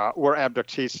were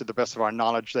abductees to the best of our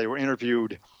knowledge. They were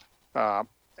interviewed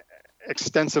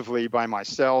extensively by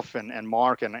myself and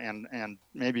Mark and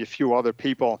maybe a few other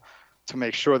people to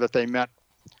make sure that they met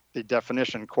the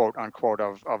definition, quote unquote,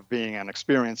 of being an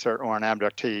experiencer or an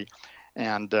abductee.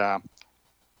 And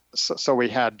so we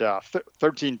had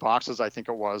 13 boxes, I think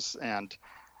it was, and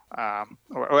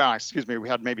we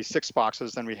had maybe 6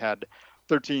 boxes, then we had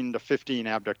 13 to 15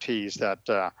 abductees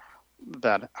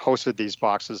that hosted these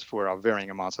boxes for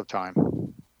varying amounts of time.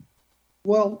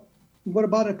 Well, what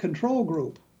about a control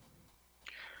group?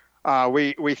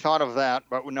 We thought of that,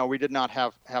 but no, we did not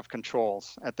have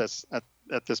controls at this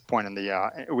point in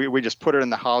the. We just put it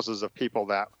in the houses of people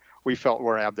that we felt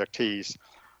were abductees.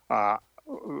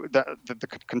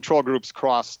 The control groups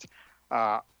crossed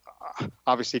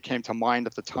obviously came to mind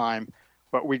at the time,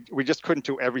 but we just couldn't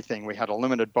do everything. We had a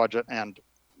limited budget, and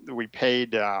we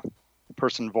paid.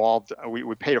 Person involved.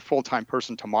 We paid a full-time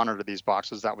person to monitor these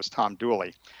boxes. That was Tom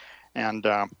Dooley, and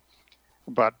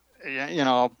but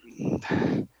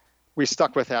we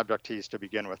stuck with abductees to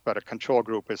begin with. But a control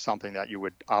group is something that you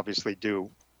would obviously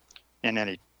do in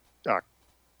any I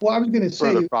was going to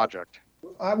say project.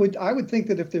 I would think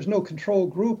that if there's no control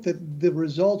group, that the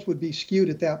results would be skewed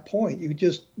at that point.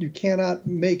 You cannot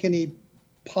make any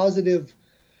positive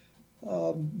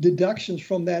deductions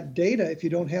from that data if you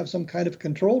don't have some kind of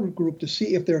control group to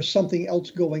see if there's something else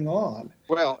going on.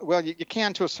 Well, you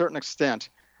can to a certain extent,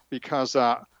 because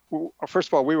first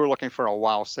of all, we were looking for a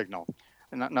wow signal,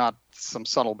 and not some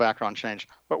subtle background change.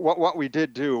 But what we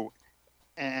did do,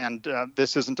 and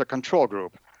this isn't a control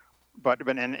group, but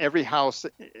in every house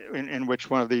in which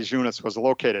one of these units was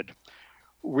located,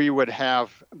 we would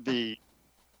have the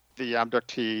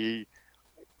abductee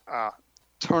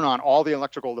turn on all the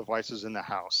electrical devices in the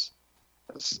house,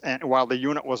 and while the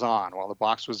unit was on, while the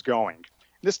box was going.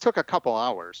 This took a couple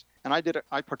hours, and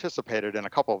I participated in a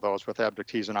couple of those with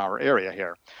abductees in our area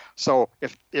here. So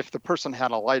if the person had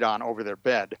a light on over their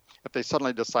bed, if they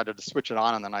suddenly decided to switch it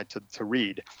on in the night to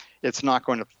read, it's not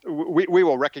going to. We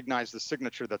will recognize the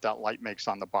signature that light makes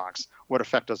on the box. What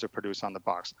effect does it produce on the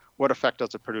box? What effect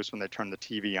does it produce when they turn the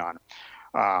TV on?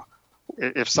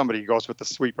 If somebody goes with the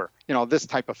sweeper, this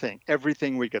type of thing,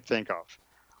 everything we could think of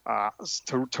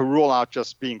to rule out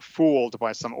just being fooled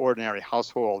by some ordinary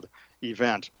household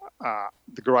event.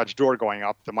 the garage door going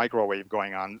up, the microwave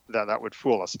going on, that would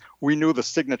fool us. We knew the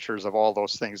signatures of all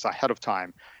those things ahead of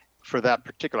time for that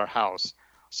particular house,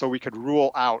 so we could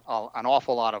rule out an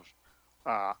awful lot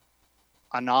of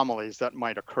anomalies that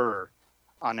might occur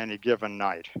on any given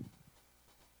night.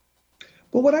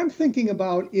 But what I'm thinking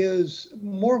about is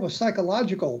more of a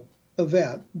psychological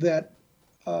event that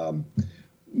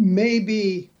may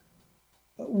be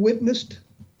witnessed,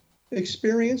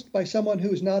 experienced by someone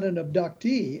who's not an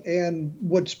abductee. And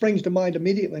what springs to mind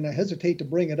immediately, and I hesitate to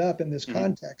bring it up in this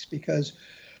context because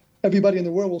everybody in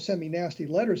the world will send me nasty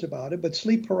letters about it, but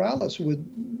sleep paralysis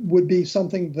would be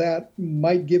something that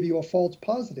might give you a false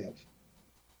positive.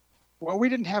 Well, we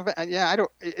didn't have,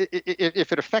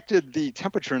 if it affected the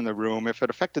temperature in the room, if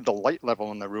it affected the light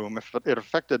level in the room, if it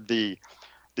affected the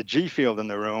G field in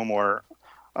the room, or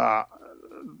I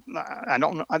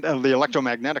don't know, the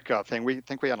electromagnetic thing, we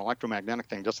think we had an electromagnetic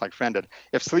thing just like Friend did.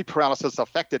 If sleep paralysis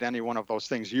affected any one of those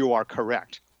things, you are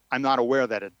correct. I'm not aware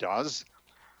that it does,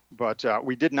 but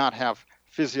we did not have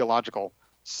physiological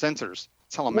sensors,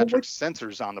 telemetric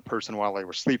sensors on the person while they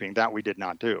were sleeping. That we did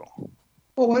not do.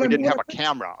 We didn't have a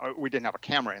camera. We didn't have a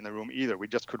camera in the room either. We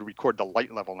just could record the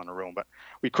light level in the room, but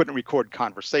we couldn't record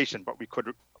conversation, but we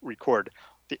could record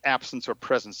the absence or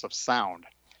presence of sound.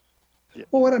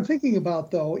 Well, what I'm thinking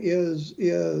about, though, is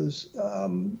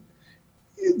the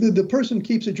person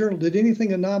keeps a journal. Did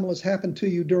anything anomalous happen to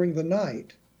you during the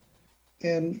night?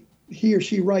 And he or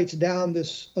she writes down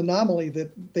this anomaly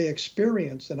that they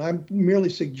experienced. And I'm merely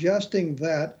suggesting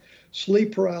that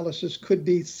sleep paralysis could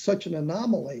be such an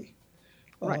anomaly.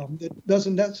 Right. It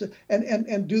doesn't necessarily,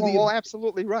 and do the. Well,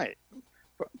 absolutely right.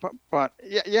 But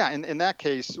yeah. In that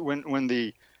case, when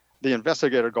the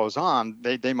investigator goes on,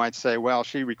 they might say, well,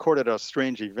 she recorded a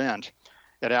strange event.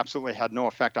 It absolutely had no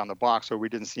effect on the box, or we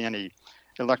didn't see any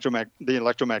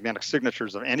electromagnetic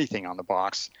signatures of anything on the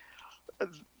box.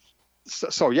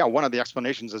 So yeah, one of the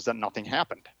explanations is that nothing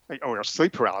happened, or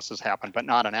sleep paralysis happened, but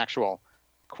not an actual,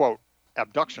 quote,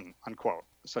 abduction, unquote,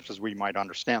 such as we might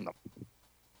understand them.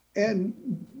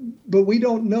 But we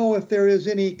don't know if there is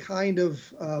any kind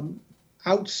of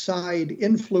outside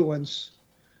influence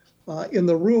in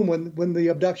the room when the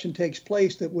abduction takes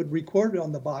place that would record it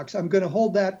on the box. I'm going to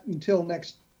hold that until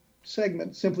next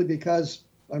segment simply because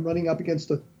I'm running up against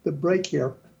the break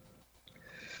here.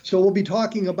 So we'll be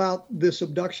talking about this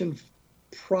abduction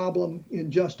problem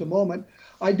in just a moment.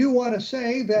 I do want to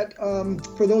say that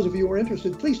for those of you who are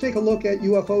interested, please take a look at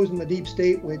UFOs in the Deep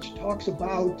State, which talks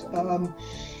about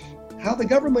how the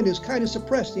government has kind of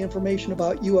suppressed the information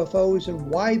about UFOs and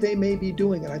why they may be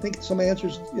doing it. I think some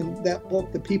answers in that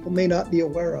book that people may not be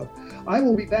aware of. I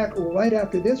will be back right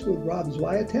after this with Rob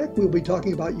Swiatek. We'll be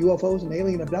talking about UFOs and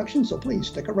alien abduction, so please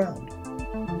stick around.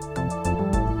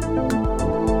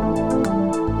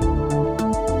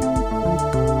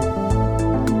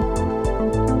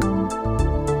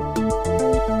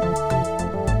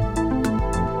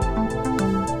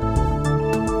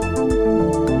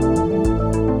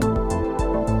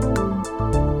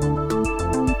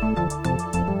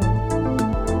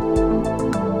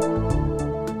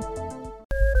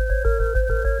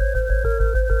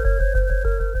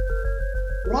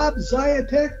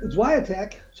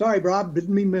 Swiatek, sorry, Rob,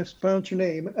 didn't mean to mispronounce your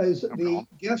name, is the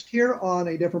guest here on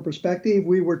A Different Perspective.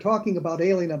 We were talking about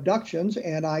alien abductions,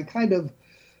 and I kind of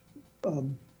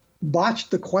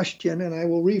botched the question, and I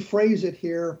will rephrase it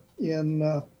here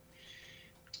in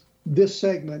this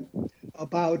segment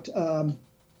about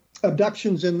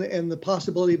abductions and the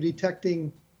possibility of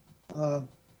detecting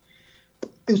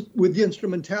with the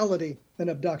instrumentality an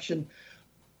abduction.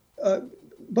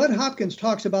 Bud Hopkins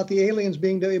talks about the aliens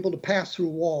being able to pass through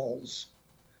walls.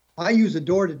 I use a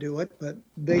door to do it, but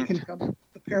they can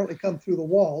apparently come through the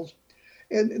walls.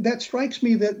 And that strikes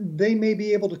me that they may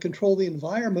be able to control the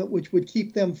environment, which would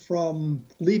keep them from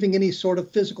leaving any sort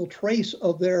of physical trace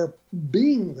of their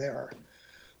being there.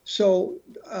 So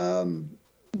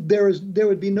there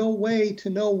would be no way to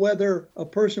know whether a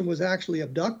person was actually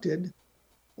abducted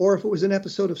or if it was an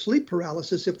episode of sleep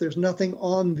paralysis if there's nothing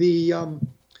on the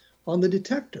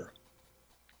detector.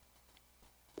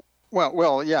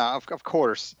 Well, yeah, of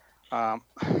course. We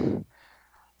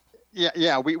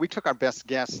took our best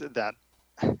guess that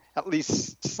at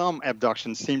least some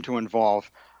abductions seem to involve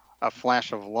a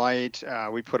flash of light.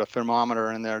 We put a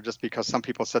thermometer in there just because some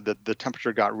people said that the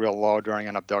temperature got real low during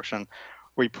an abduction.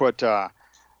 We put an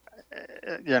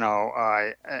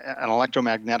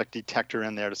electromagnetic detector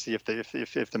in there to see if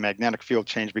the magnetic field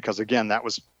changed, because again, that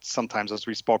was sometimes, as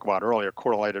we spoke about earlier,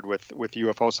 correlated with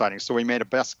UFO sightings. So we made a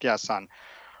best guess on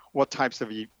what types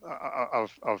of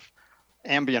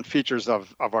ambient features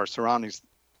of our surroundings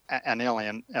an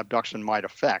alien abduction might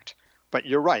affect. But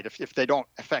you're right. If they don't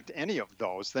affect any of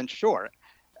those, then sure.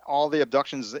 All the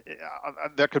abductions,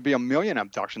 there could be a million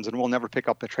abductions, and we'll never pick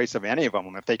up the trace of any of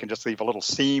them. If they can just leave a little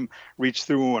seam, reach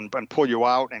through and pull you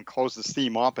out and close the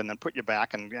seam up and then put you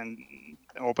back and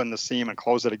open the seam and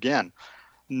close it again,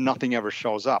 nothing ever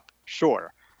shows up.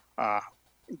 Sure.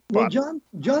 Well,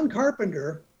 John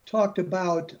Carpenter talked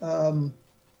about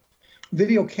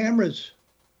video cameras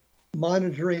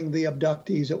monitoring the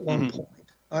abductees at one point.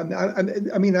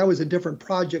 I mean, that was a different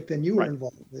project than you were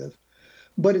involved with,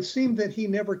 but it seemed that he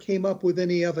never came up with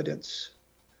any evidence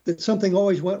that something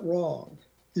always went wrong.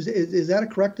 Is that a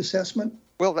correct assessment?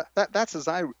 Well, that's as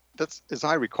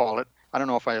I recall it. I don't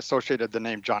know if I associated the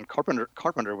name John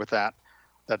Carpenter with that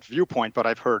viewpoint, but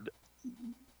I've heard.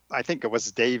 I think it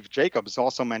was Dave Jacobs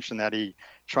also mentioned that he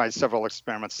tried several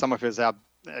experiments. Some of his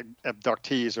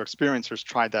abductees or experiencers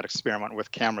tried that experiment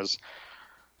with cameras,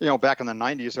 back in the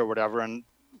 90s or whatever, and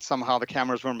somehow the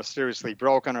cameras were mysteriously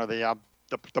broken, or the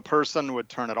person would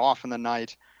turn it off in the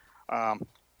night.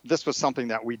 This was something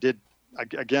that we did,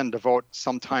 again, devote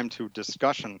some time to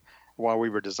discussion while we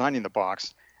were designing the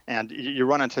box. And you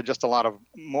run into just a lot of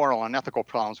moral and ethical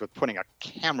problems with putting a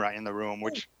camera in the room,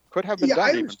 which could have been done.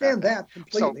 I understand that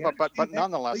completely. So, but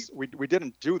nonetheless, we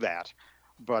didn't do that.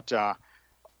 But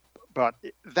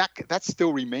that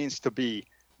still remains to be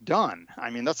done.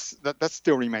 I mean, that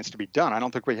still remains to be done. I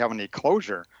don't think we have any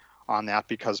closure on that,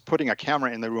 because putting a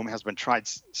camera in the room has been tried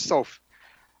so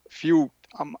few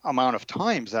amount of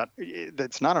times that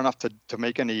it's not enough to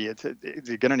make any to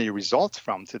get any results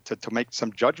from to make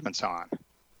some judgments on.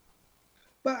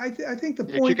 But I think the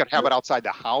point, you could have it outside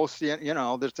the house.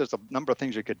 There's a number of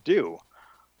things you could do.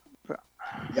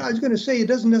 Yeah, I was going to say, it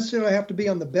doesn't necessarily have to be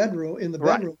in the bedroom.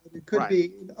 It could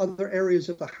be in other areas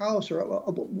of the house, or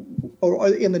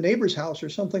in the neighbor's house, or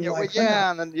something like that. Yeah,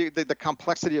 and then the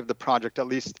complexity of the project, at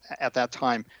least at that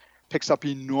time, picks up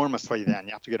enormously. Then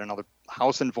you have to get another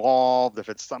house involved. If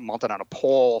it's mounted on a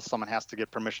pole, someone has to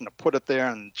get permission to put it there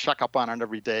and check up on it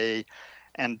every day.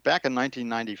 And back in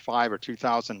 1995 or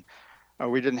 2000.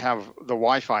 We didn't have the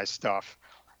Wi-Fi stuff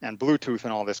and Bluetooth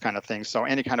and all this kind of thing. So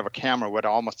any kind of a camera would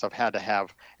almost have had to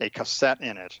have a cassette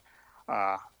in it,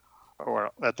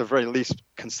 or at the very least,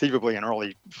 conceivably an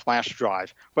early flash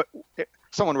drive. But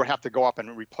someone would have to go up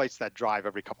and replace that drive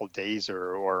every couple of days,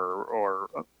 or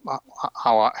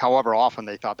however often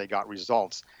they thought they got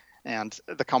results. And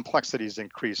the complexities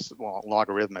increased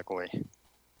logarithmically.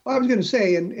 Well, I was going to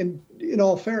say, and in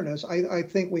all fairness, I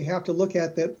think we have to look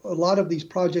at that a lot of these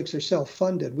projects are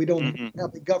self-funded. We don't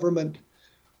have the government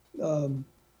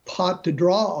pot to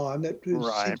draw on that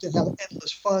seems to have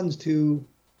endless funds to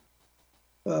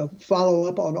follow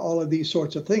up on all of these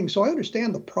sorts of things. So I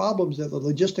understand the problems, the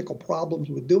logistical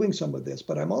problems with doing some of this,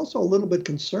 but I'm also a little bit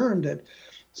concerned that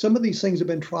some of these things have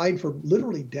been tried for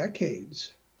literally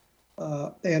decades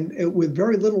and with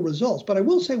very little results. But I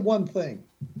will say one thing.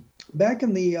 Back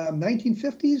in the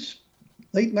 1950s,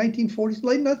 late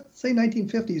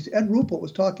 1950s, Ed Ruppelt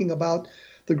was talking about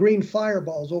the green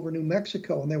fireballs over New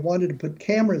Mexico, and they wanted to put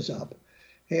cameras up.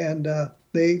 And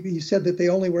he said that they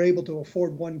only were able to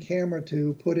afford one camera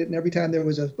to put it, and every time there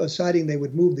was a sighting, they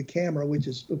would move the camera, which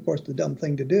is, of course, the dumb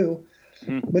thing to do.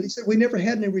 But he said, we never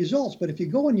had any results. But if you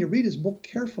go and you read his book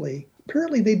carefully,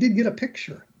 apparently they did get a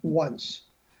picture once.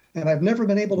 And I've never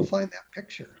been able to find that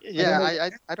picture. Yeah,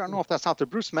 I don't know if that's out there.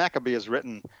 Bruce Maccabee has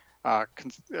written at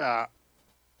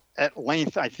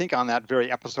length, I think, on that very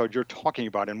episode you're talking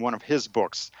about in one of his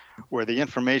books, where the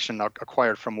information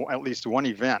acquired from at least one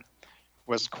event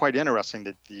was quite interesting,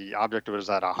 that the object was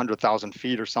at 100,000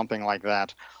 feet or something like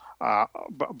that.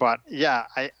 But yeah,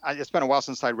 it's been a while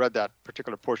since I read that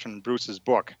particular portion in Bruce's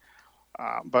book,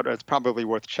 but it's probably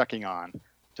worth checking on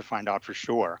to find out for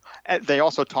sure. They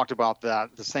also talked about the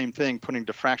same thing, putting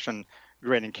diffraction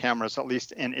grating cameras, at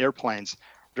least in airplanes,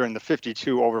 during the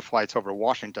 52 overflights over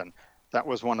Washington. That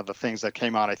was one of the things that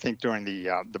came out, I think, during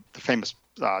the famous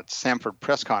Sanford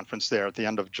press conference there at the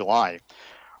end of July,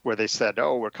 where they said,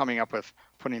 we're coming up with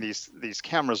putting these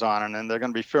cameras on, and they're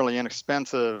going to be fairly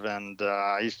inexpensive, and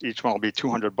each one will be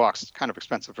 $200, kind of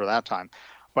expensive for that time.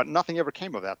 But nothing ever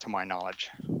came of that, to my knowledge.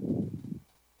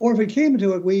 Or if it came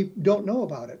to it, we don't know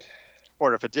about it.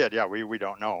 Or if it did, yeah, we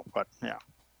don't know. But yeah,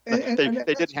 they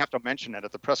didn't have to mention it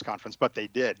at the press conference, but they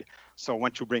did. So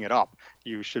once you bring it up,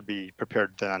 you should be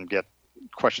prepared to then get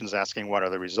questions asking what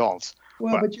are the results.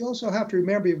 Well, but you also have to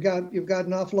remember you've got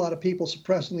an awful lot of people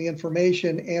suppressing the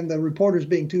information, and the reporters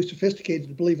being too sophisticated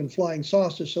to believe in flying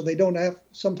saucers, so they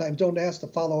sometimes don't ask the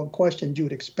follow-up questions you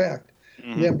would expect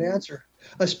them to answer,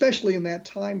 especially in that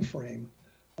time frame.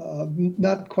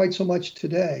 Not quite so much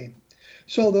today.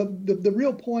 So the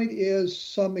real point is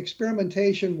some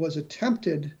experimentation was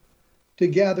attempted to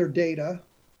gather data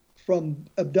from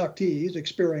abductees,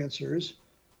 experiencers,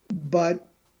 but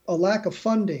a lack of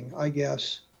funding, I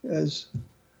guess, has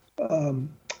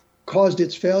caused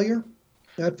its failure.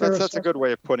 That's a good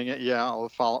way of putting it. Yeah,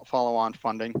 follow on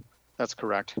funding. That's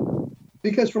correct.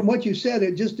 Because from what you said,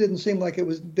 it just didn't seem like it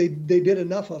was they did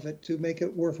enough of it to make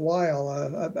it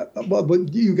worthwhile.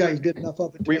 But you guys did enough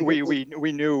of it.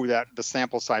 We knew that the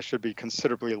sample size should be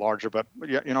considerably larger. But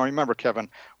remember, Kevin,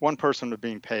 one person was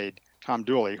being paid, Tom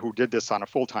Dooley, who did this on a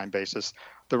full-time basis.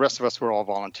 The rest of us were all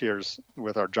volunteers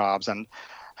with our jobs, and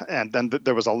then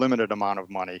there was a limited amount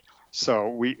of money. So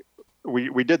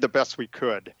we did the best we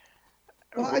could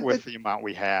with the amount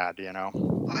we had.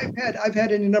 I've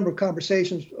had any number of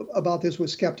conversations about this with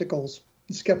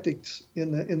skeptics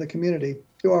in the community,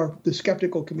 or the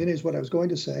skeptical community is what I was going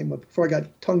to say, but before I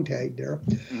got tongue-tagged there.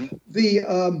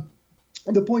 Mm-hmm.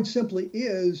 The point simply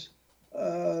is,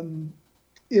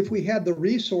 if we had the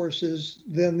resources,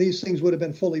 then these things would have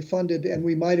been fully funded, and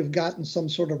we might have gotten some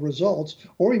sort of results,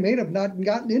 or we may have not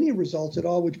gotten any results at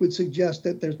all, which would suggest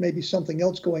that there's maybe something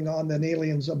else going on than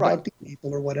aliens abducting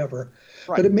people or whatever.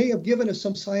 Right. But it may have given us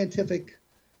some scientific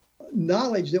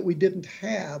knowledge that we didn't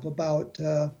have about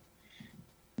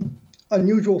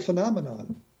unusual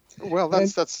phenomenon. Well,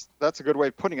 that's a good way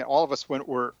of putting it. All of us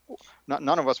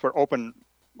none of us were open.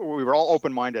 We were all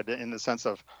open-minded in the sense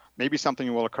of maybe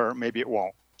something will occur, maybe it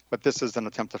won't. But this is an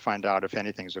attempt to find out if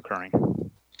anything's occurring.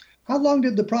 How long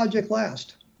did the project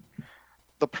last?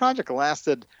 The project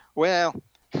lasted, well,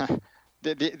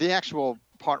 the actual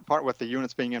part with the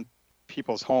units being in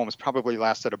people's homes probably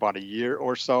lasted about a year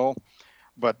or so.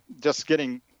 But just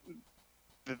getting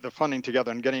the funding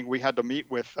together and we had to meet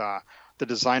with the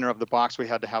designer of the box. We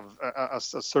had to have a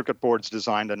circuit boards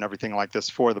designed and everything like this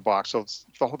for the box. So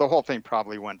the whole thing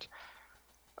probably went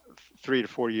 3 to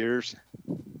 4 years,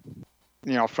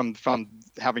 from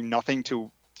having nothing to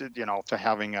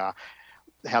having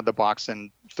had the box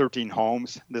in 13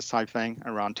 homes, this type thing,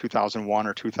 around 2001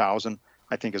 or 2000,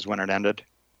 I think is when it ended.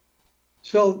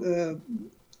 So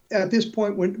at this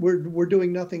point, we're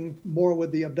doing nothing more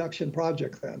with the abduction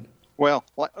project then? Well,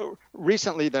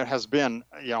 recently there has been,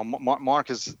 Mark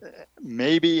is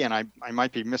maybe, and I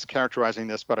might be mischaracterizing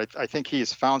this, but I think he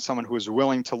has found someone who is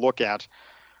willing to look at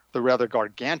the rather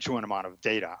gargantuan amount of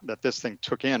data that this thing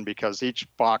took in, because each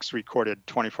box recorded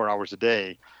 24 hours a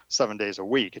day, 7 days a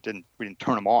week. We didn't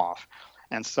turn them off.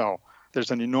 And so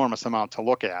there's an enormous amount to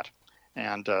look at,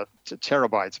 and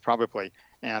terabytes probably.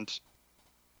 And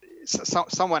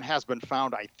someone has been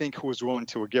found, I think, who is willing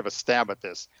to give a stab at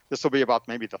this. This will be about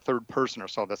maybe the third person or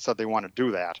so that said they want to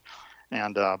do that.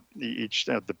 And each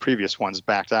the previous ones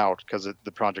backed out because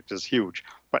the project is huge.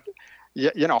 But,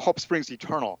 hope springs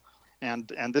eternal.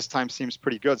 And this time seems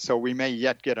pretty good. So we may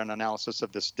yet get an analysis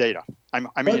of this data. I'm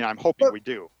hoping we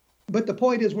do. But the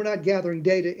point is we're not gathering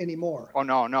data anymore. Oh,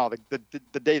 no.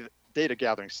 The data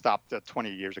gathering stopped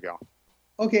 20 years ago.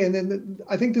 Okay, and then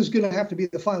I think this is going to have to be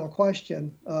the final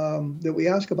question that we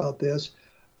ask about this.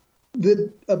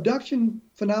 The abduction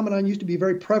phenomenon used to be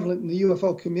very prevalent in the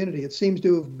UFO community. It seems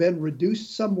to have been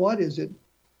reduced somewhat. Is it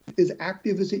as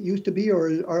active as it used to be,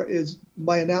 or is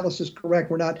my analysis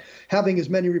correct? We're not having as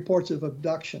many reports of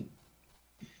abduction.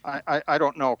 I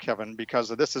don't know, Kevin, because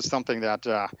this is something that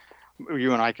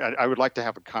you and I would like to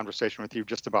have a conversation with you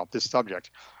just about this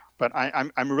subject. But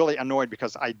I'm really annoyed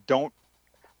because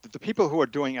the people who are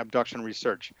doing abduction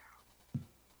research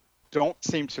don't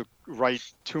seem to write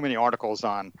too many articles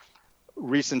on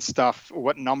recent stuff,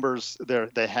 what numbers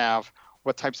they have,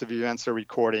 what types of events they're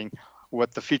recording,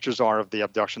 what the features are of the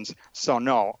abductions. So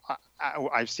no,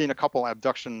 I've seen a couple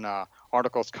abduction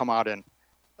articles come out in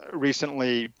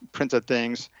recently printed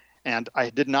things, and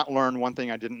I did not learn one thing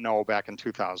I didn't know back in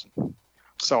 2000.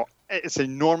 So it's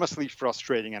enormously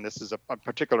frustrating, and this is a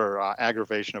particular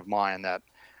aggravation of mine, that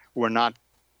we're not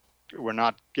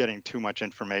getting too much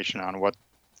information on what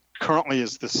currently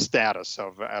is the status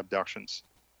of abductions.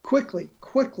 Quickly,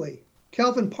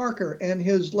 Calvin Parker and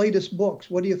his latest books.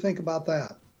 What do you think about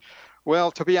that?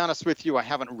 Well, to be honest with you, I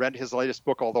haven't read his latest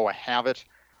book, although I have it.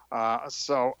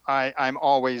 So I'm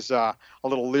always a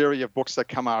little leery of books that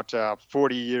come out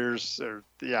 40 years, or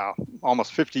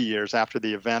almost 50 years after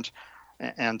the event.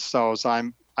 And so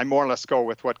I more or less go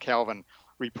with what Calvin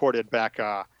reported back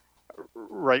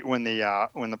right when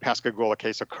the Pascagoula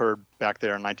case occurred back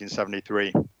there in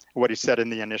 1973. What he said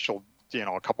in the initial,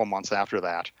 a couple months after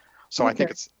that. So okay.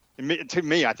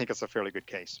 I think it's a fairly good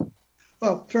case.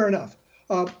 Well, fair enough.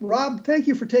 Rob, thank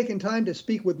you for taking time to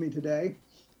speak with me today.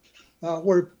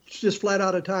 We're just flat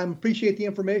out of time. Appreciate the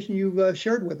information you've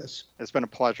shared with us. It's been a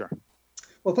pleasure.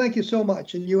 Well, thank you so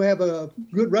much, and you have a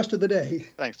good rest of the day.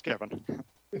 Thanks, Kevin.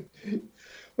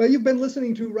 Well, you've been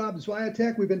listening to Rob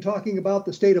Swiatek. We've been talking about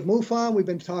the state of MUFON. We've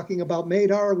been talking about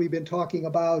MADAR. We've been talking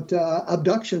about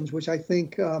abductions, which I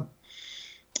think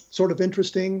sort of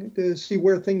interesting to see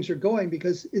where things are going,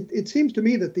 because it seems to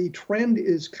me that the trend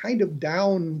is kind of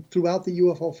down throughout the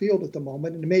UFO field at the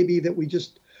moment. And it may be that we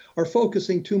just are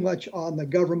focusing too much on the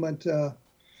government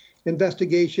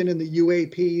investigation and the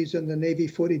UAPs and the Navy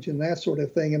footage and that sort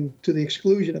of thing, and to the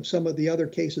exclusion of some of the other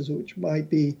cases which might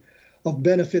be of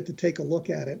benefit to take a look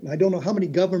at it. And I don't know how many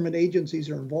government agencies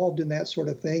are involved in that sort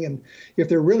of thing, and if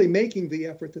they're really making the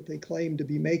effort that they claim to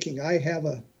be making. I have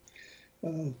a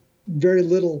very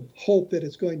little hope that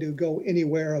it's going to go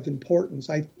anywhere of importance.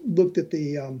 I looked at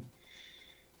the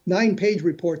 9-page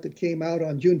report that came out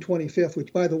on June 25th,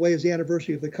 which, by the way, is the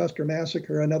anniversary of the Custer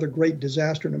Massacre, another great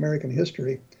disaster in American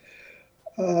history.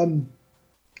 And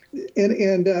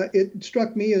it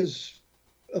struck me as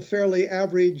a fairly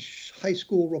average high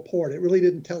school report. It really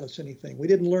didn't tell us anything. We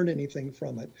didn't learn anything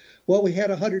from it. Well, we had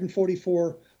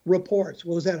 144 reports.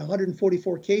 Well, is that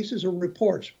 144 cases or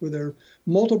reports? Were there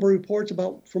multiple reports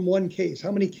from one case?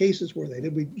 How many cases were they?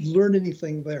 Did we learn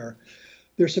anything there?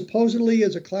 There supposedly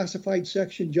is a classified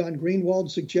section. John Greenwald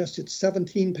suggests it's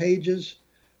 17 pages.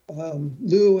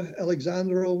 Lou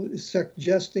Alexandro is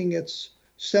suggesting it's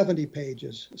 70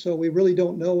 pages. So we really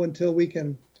don't know until we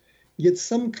can get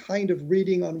some kind of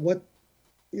reading on what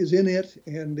is in it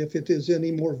and if it is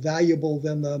any more valuable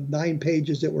than the 9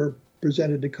 pages that were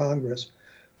presented to Congress.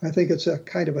 I think it's a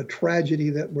kind of a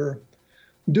tragedy that we're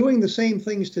doing the same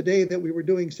things today that we were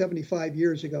doing 75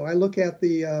 years ago. I look at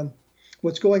the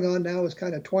what's going on now is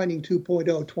kind of Twining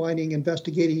 2.0, Twining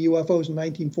investigating UFOs in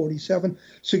 1947,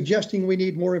 suggesting we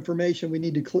need more information, we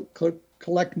need to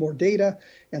collect more data,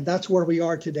 and that's where we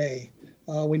are today.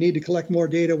 We need to collect more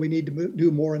data. We need to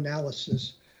do more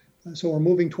analysis. So we're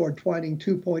moving toward Twining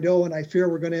 2.0, and I fear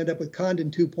we're going to end up with Condon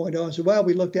 2.0. So, well,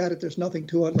 we looked at it. There's nothing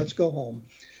to it. Let's go home.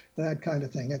 That kind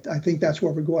of thing. I think that's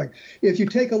where we're going. If you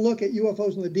take a look at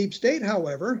UFOs in the deep state,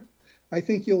 however, I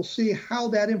think you'll see how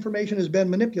that information has been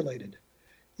manipulated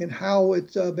and how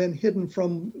it's been hidden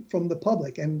from the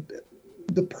public, and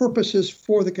the purposes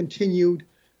for the continued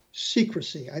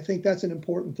secrecy. I think that's an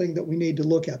important thing that we need to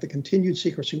look at, the continued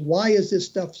secrecy. Why is this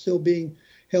stuff still being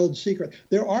held secret?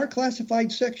 There are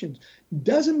classified sections.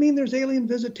 Doesn't mean there's alien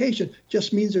visitation,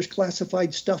 just means there's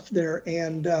classified stuff there,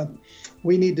 and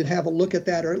we need to have a look at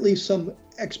that, or at least some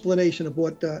explanation of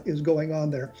what is going on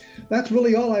there. That's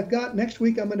really all I've got. Next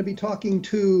week I'm going to be talking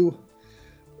to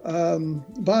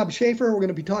Bob Schaefer. We're going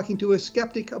to be talking to a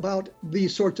skeptic about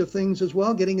these sorts of things as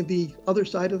well, getting the other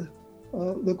side of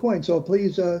the coin. So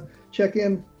please check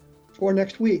in for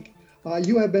next week.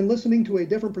 You have been listening to A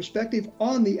Different Perspective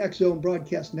on the X-Zone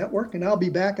Broadcast Network, and I'll be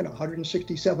back in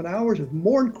 167 hours with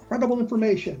more incredible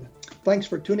information. Thanks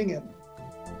for tuning in.